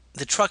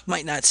 the truck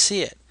might not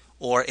see it,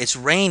 or it's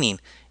raining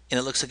and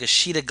it looks like a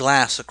sheet of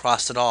glass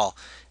across it all.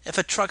 If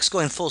a truck's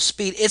going full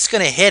speed, it's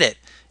going to hit it.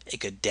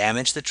 It could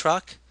damage the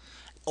truck,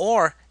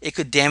 or it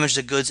could damage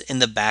the goods in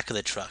the back of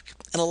the truck.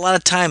 And a lot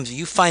of times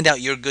you find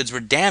out your goods were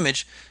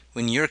damaged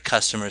when your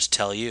customers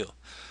tell you.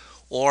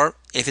 Or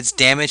if it's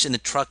damaged and the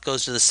truck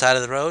goes to the side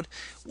of the road,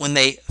 when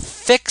they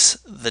fix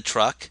the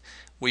truck,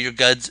 were your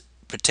goods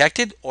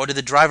protected, or did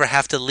the driver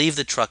have to leave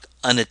the truck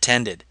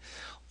unattended?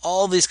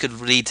 All these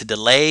could lead to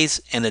delays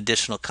and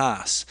additional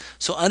costs.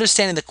 So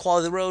understanding the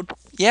quality of the road,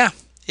 yeah,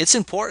 it's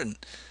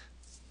important.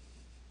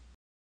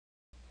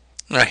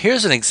 Now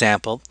here's an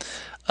example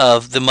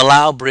of the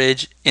Malau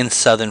Bridge in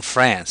southern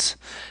France.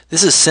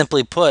 This is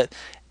simply put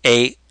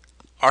a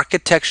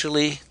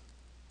architecturally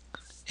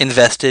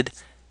invested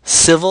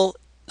civil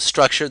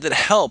structure that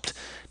helped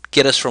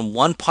get us from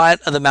one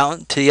part of the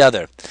mountain to the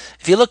other.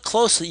 If you look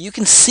closely, you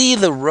can see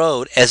the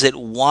road as it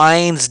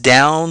winds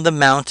down the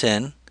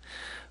mountain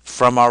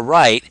from our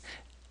right,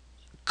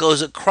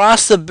 goes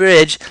across the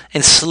bridge,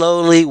 and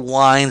slowly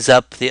winds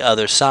up the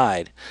other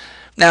side.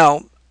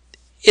 Now,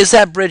 is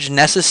that bridge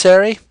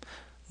necessary?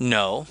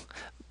 No.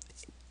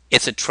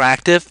 It's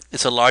attractive,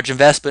 it's a large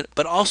investment,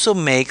 but also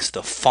makes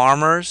the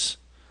farmers,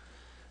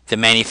 the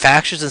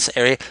manufacturers in this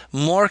area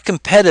more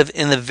competitive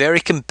in the very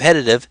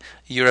competitive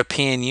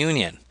European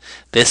Union.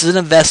 This is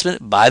an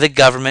investment by the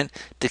government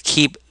to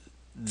keep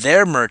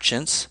their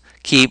merchants,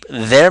 keep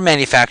their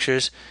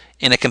manufacturers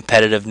in a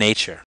competitive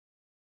nature.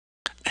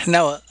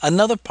 Now,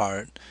 another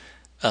part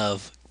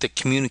of the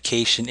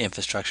communication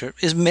infrastructure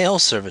is mail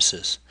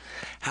services.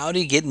 How do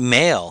you get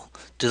mail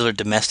delivered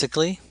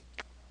domestically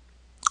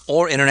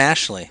or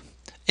internationally?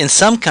 In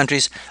some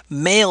countries,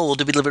 mail will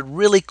be delivered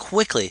really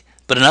quickly,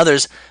 but in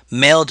others,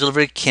 mail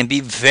delivery can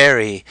be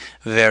very,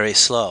 very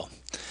slow.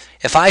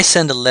 If I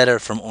send a letter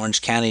from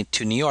Orange County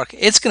to New York,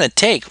 it's going to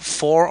take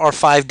 4 or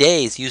 5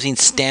 days using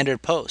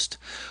standard post.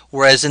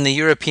 Whereas in the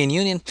European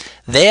Union,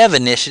 they have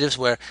initiatives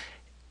where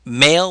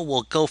mail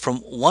will go from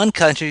one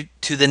country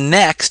to the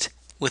next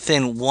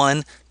within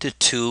 1 to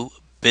 2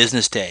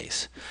 business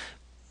days.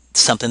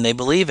 Something they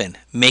believe in,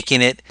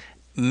 making it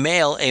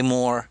mail a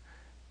more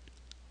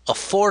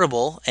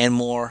affordable and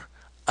more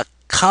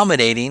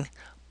accommodating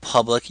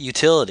public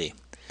utility.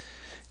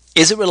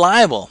 Is it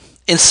reliable?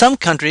 In some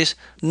countries,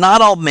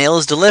 not all mail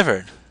is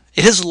delivered.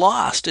 It is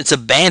lost, it's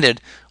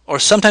abandoned, or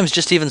sometimes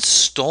just even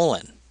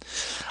stolen.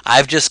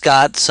 I've just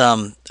got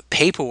some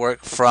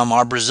paperwork from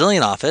our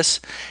Brazilian office,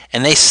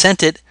 and they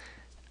sent it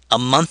a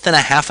month and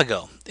a half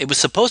ago. It was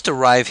supposed to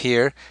arrive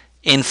here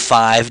in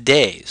 5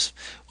 days.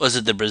 Was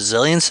it the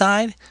Brazilian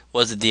side?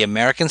 Was it the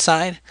American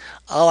side?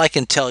 All I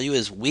can tell you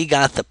is we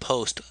got the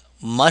post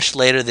much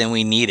later than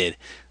we needed.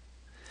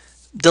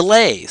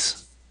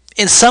 Delays.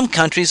 In some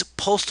countries,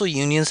 postal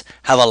unions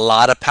have a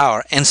lot of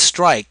power, and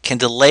strike can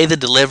delay the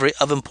delivery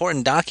of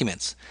important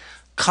documents,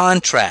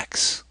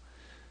 contracts,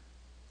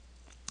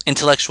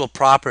 intellectual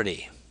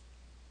property,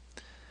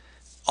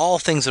 all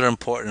things that are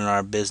important in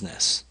our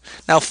business.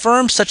 Now,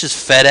 firms such as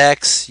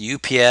FedEx,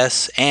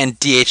 UPS, and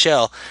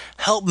DHL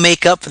help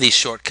make up for these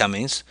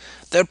shortcomings.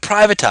 They're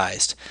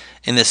privatized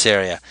in this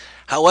area.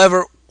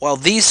 However, while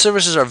these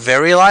services are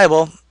very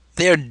reliable,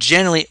 they are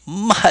generally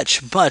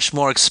much, much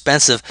more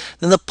expensive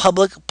than the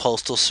public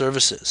postal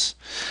services.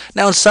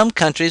 Now, in some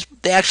countries,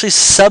 they actually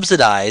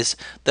subsidize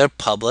their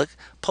public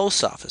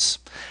post office.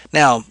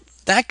 Now,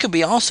 that could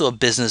be also a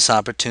business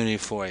opportunity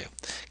for you,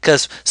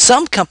 because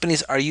some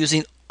companies are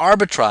using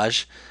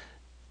arbitrage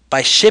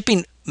by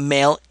shipping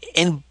mail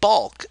in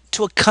bulk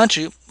to a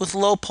country with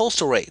low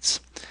postal rates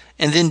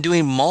and then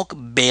doing bulk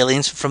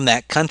mailings from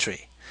that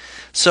country.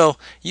 So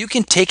you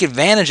can take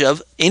advantage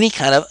of any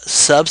kind of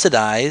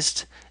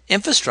subsidized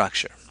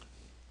infrastructure.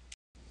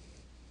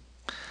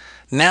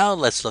 Now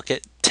let's look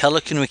at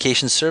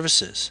telecommunication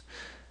services.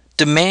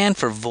 Demand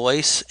for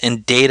voice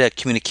and data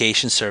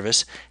communication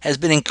service has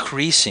been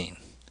increasing.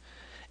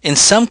 In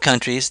some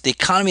countries, the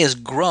economy has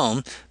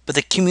grown, but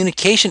the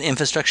communication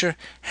infrastructure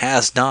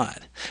has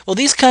not. Well,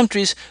 these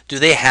countries, do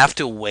they have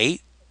to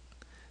wait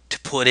to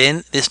put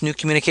in this new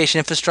communication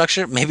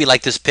infrastructure, maybe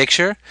like this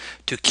picture,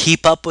 to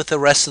keep up with the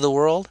rest of the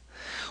world?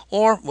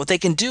 Or what they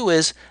can do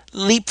is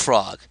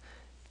leapfrog.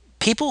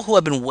 People who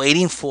have been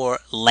waiting for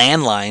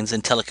landlines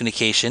and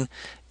telecommunication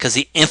because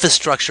the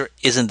infrastructure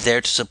isn't there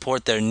to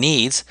support their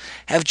needs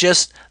have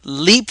just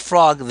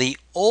leapfrogged the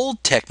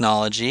old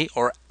technology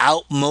or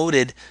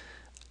outmoded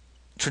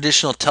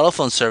traditional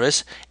telephone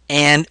service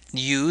and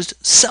used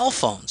cell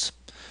phones.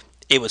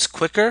 It was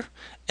quicker,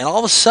 and all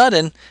of a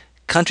sudden,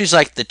 countries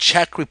like the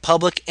Czech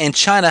Republic and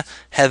China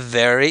have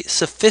very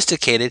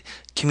sophisticated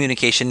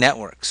communication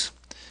networks.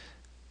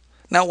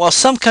 Now, while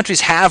some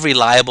countries have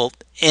reliable,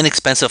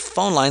 inexpensive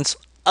phone lines,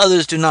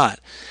 others do not,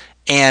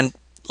 and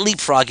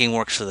leapfrogging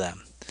works for them.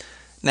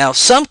 Now,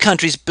 some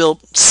countries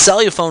built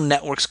cellular phone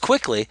networks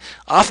quickly,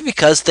 often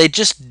because they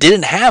just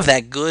didn't have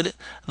that good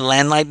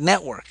landline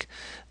network.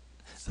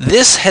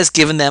 This has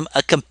given them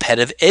a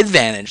competitive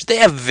advantage. They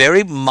have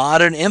very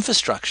modern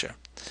infrastructure.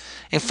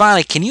 And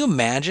finally, can you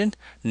imagine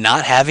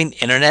not having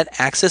internet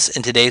access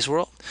in today's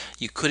world?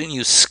 You couldn't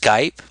use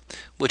Skype,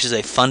 which is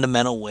a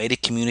fundamental way to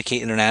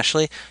communicate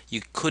internationally.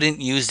 You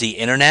couldn't use the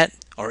internet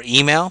or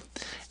email.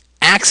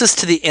 Access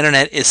to the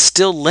internet is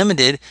still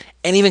limited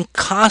and even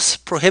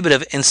cost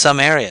prohibitive in some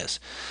areas.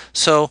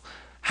 So,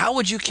 how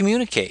would you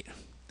communicate?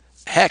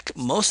 Heck,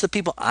 most of the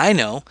people I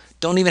know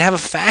don't even have a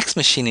fax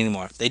machine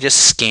anymore. They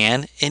just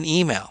scan and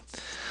email.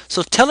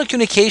 So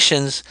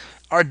telecommunications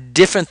are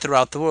different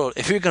throughout the world.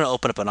 If you're going to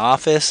open up an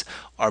office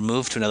or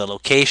move to another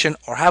location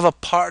or have a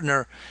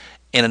partner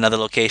in another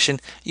location,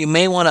 you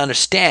may want to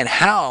understand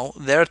how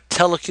their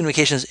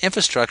telecommunications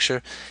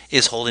infrastructure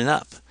is holding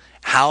up,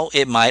 how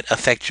it might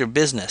affect your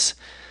business.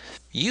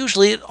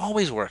 Usually it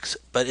always works,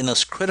 but in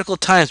those critical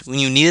times when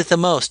you need it the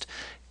most,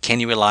 can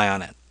you rely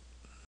on it?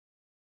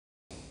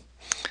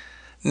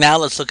 Now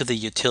let's look at the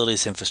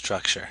utilities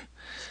infrastructure.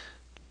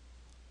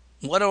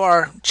 What are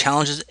our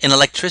challenges in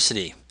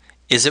electricity?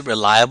 Is it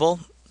reliable?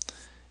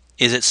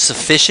 Is it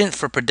sufficient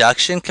for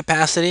production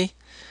capacity?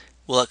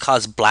 Will it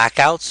cause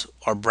blackouts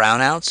or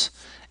brownouts?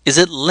 Is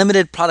it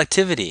limited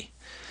productivity?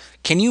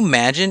 Can you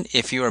imagine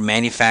if you are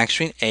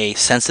manufacturing a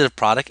sensitive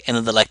product and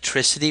the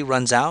electricity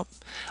runs out?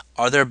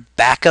 Are there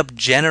backup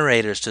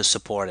generators to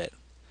support it?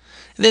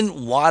 And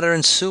then water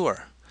and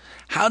sewer.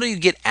 How do you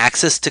get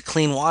access to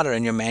clean water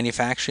in your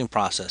manufacturing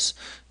process,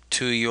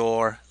 to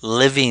your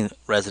living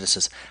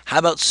residences? How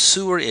about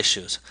sewer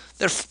issues?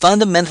 They're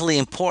fundamentally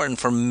important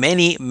for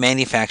many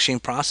manufacturing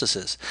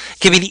processes.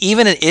 It can be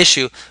even an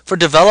issue for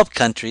developed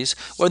countries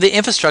where the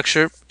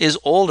infrastructure is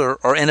older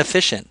or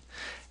inefficient.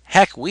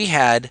 Heck, we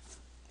had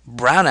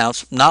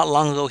brownouts not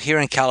long ago here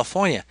in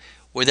California.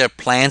 Were there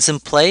plans in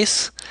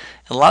place?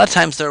 A lot of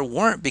times there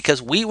weren't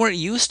because we weren't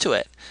used to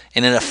it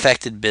and it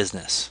affected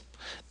business.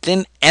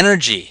 Then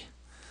energy,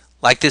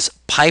 like this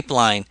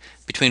pipeline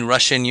between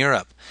Russia and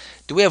Europe.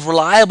 Do we have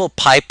reliable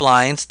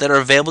pipelines that are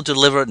available to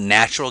deliver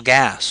natural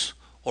gas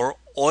or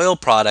oil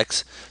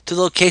products to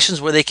the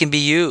locations where they can be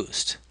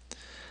used?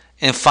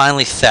 And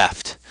finally,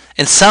 theft.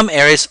 In some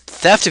areas,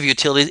 theft of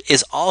utilities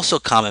is also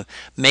common,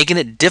 making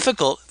it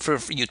difficult for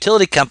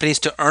utility companies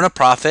to earn a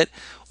profit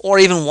or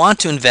even want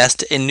to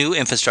invest in new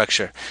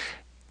infrastructure.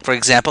 For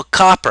example,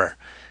 copper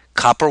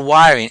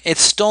wiring.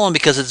 It's stolen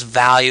because its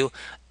value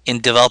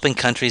in developing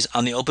countries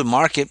on the open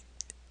market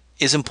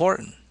is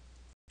important.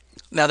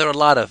 Now, there are a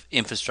lot of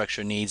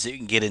infrastructure needs that you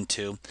can get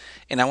into,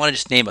 and I want to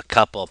just name a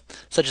couple,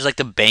 such as like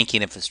the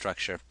banking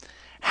infrastructure.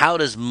 How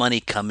does money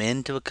come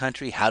into a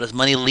country? How does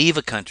money leave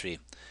a country?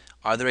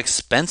 Are there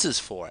expenses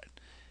for it?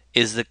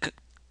 Is the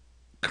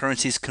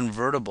currencies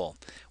convertible?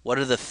 What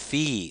are the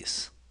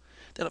fees?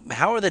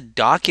 How are the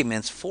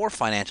documents for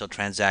financial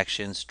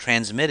transactions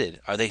transmitted?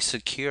 Are they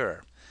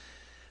secure?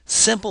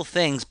 Simple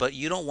things, but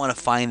you don't want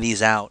to find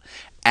these out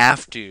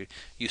after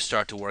you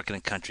start to work in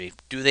a country.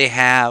 Do they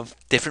have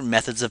different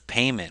methods of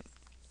payment?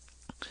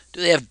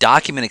 Do they have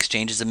document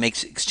exchanges that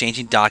makes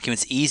exchanging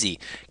documents easy?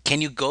 Can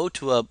you go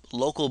to a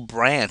local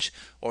branch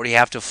or do you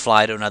have to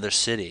fly to another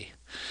city?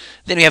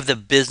 Then we have the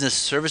business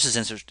services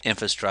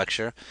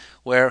infrastructure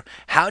where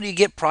how do you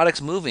get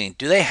products moving?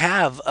 Do they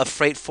have a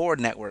freight forward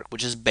network,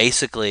 which is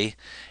basically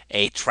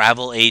a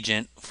travel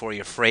agent for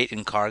your freight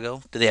and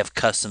cargo? Do they have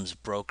customs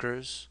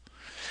brokers?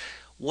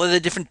 What are the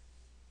different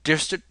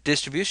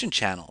distribution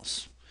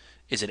channels?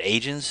 Is it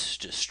agents,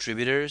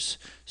 distributors,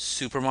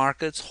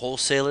 supermarkets,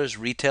 wholesalers,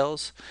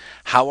 retails?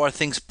 How are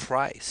things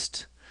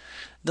priced?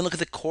 Then look at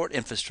the court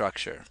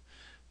infrastructure.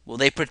 Will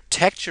they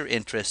protect your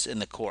interests in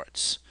the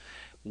courts?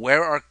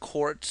 Where are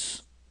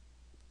courts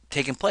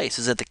taking place?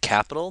 Is it the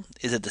capital?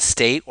 Is it the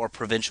state or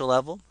provincial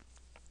level?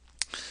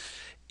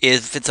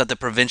 If it's at the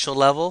provincial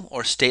level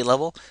or state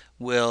level,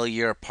 will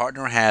your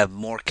partner have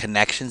more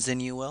connections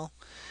than you will?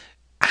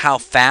 How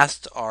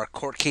fast are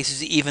court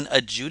cases even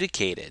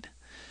adjudicated?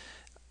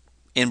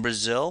 In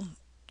Brazil,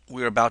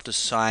 we were about to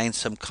sign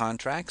some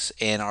contracts,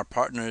 and our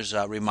partners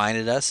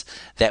reminded us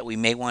that we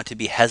may want to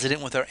be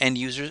hesitant with our end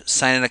users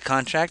signing a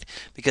contract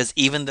because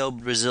even though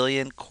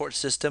Brazilian court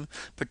system,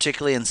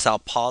 particularly in Sao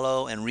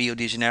Paulo and Rio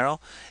de Janeiro,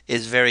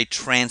 is very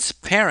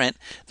transparent,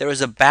 there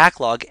is a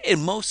backlog,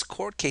 and most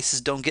court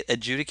cases don't get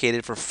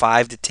adjudicated for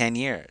 5 to 10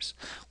 years.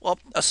 Well,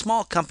 a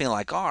small company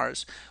like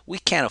ours, we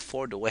can't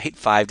afford to wait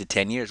 5 to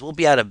 10 years. We'll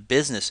be out of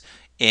business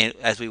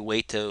as we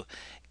wait to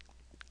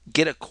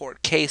get a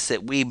court case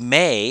that we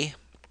may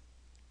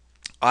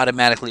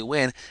automatically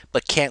win,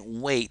 but can't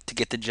wait to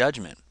get the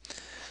judgment.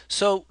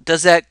 So,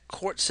 does that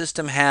court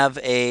system have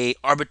a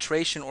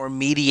arbitration or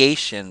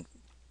mediation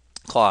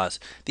clause?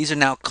 These are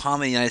now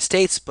common in the United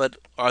States, but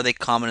are they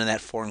common in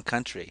that foreign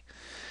country?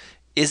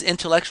 Is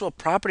intellectual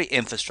property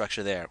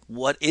infrastructure there?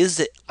 What is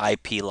the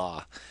IP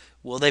law?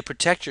 Will they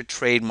protect your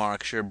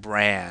trademarks, your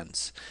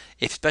brands,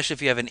 especially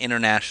if you have an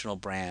international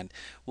brand?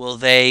 Will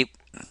they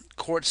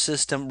court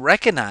system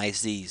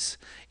recognize these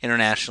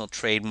international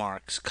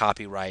trademarks,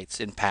 copyrights,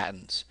 and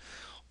patents?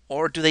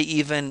 Or do they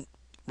even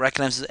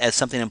recognize it as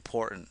something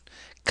important?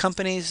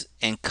 Companies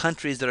and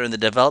countries that are in the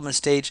development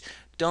stage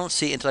don't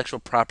see intellectual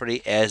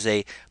property as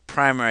a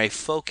primary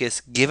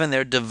focus given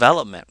their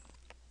development.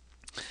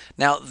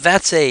 Now,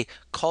 that's a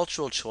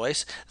cultural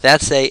choice,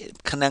 that's a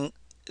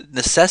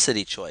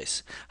necessity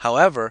choice.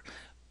 However,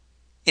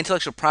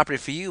 intellectual property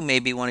for you may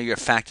be one of your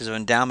factors of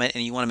endowment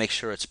and you want to make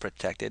sure it's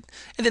protected.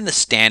 And then the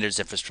standards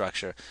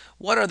infrastructure.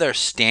 What are their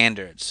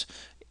standards?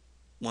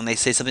 When they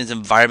say something's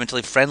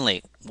environmentally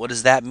friendly, what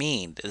does that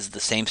mean? Is it the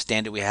same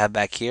standard we have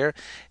back here?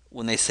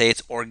 When they say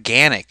it's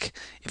organic,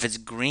 if it's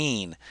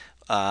green,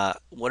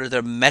 what are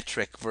their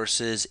metric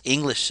versus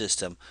English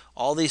system?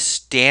 All these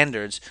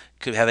standards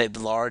could have a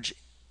large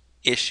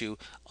issue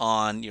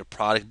on your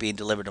product being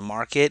delivered to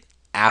market,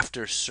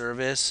 after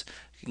service,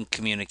 and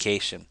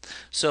communication.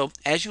 So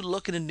as you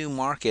look into new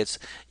markets,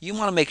 you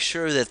want to make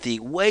sure that the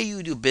way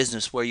you do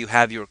business, where you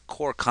have your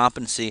core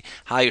competency,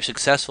 how you're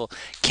successful,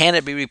 can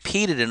it be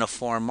repeated in a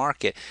foreign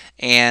market?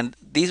 And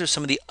these are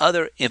some of the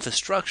other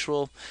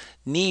infrastructural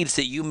needs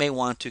that you may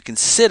want to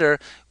consider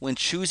when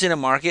choosing a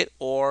market,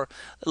 or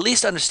at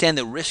least understand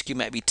the risk you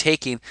might be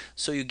taking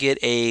so you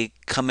get a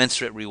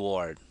commensurate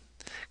reward.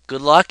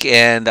 Good luck,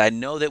 and I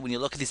know that when you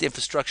look at these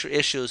infrastructure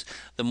issues,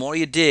 the more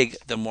you dig,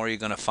 the more you're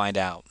going to find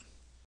out.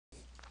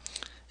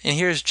 And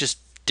here's just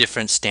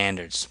different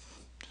standards.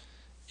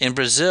 In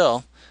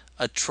Brazil,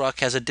 a truck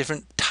has a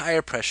different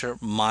tire pressure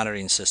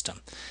monitoring system.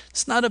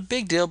 It's not a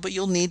big deal, but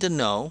you'll need to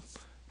know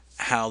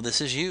how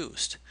this is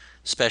used,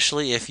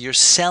 especially if you're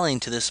selling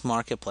to this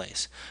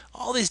marketplace.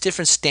 All these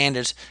different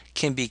standards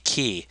can be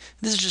key.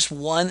 This is just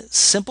one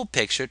simple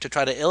picture to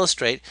try to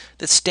illustrate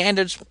that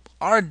standards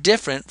are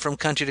different from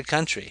country to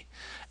country,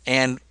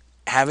 and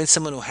having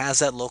someone who has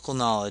that local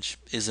knowledge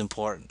is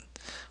important.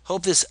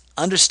 Hope this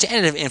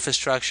understanding of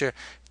infrastructure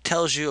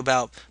tells you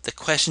about the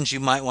questions you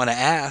might want to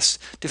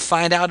ask to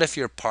find out if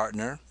your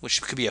partner,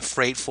 which could be a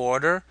freight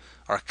forwarder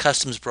or a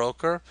customs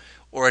broker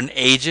or an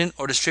agent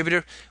or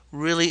distributor,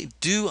 really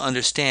do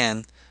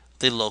understand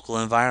the local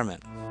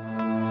environment.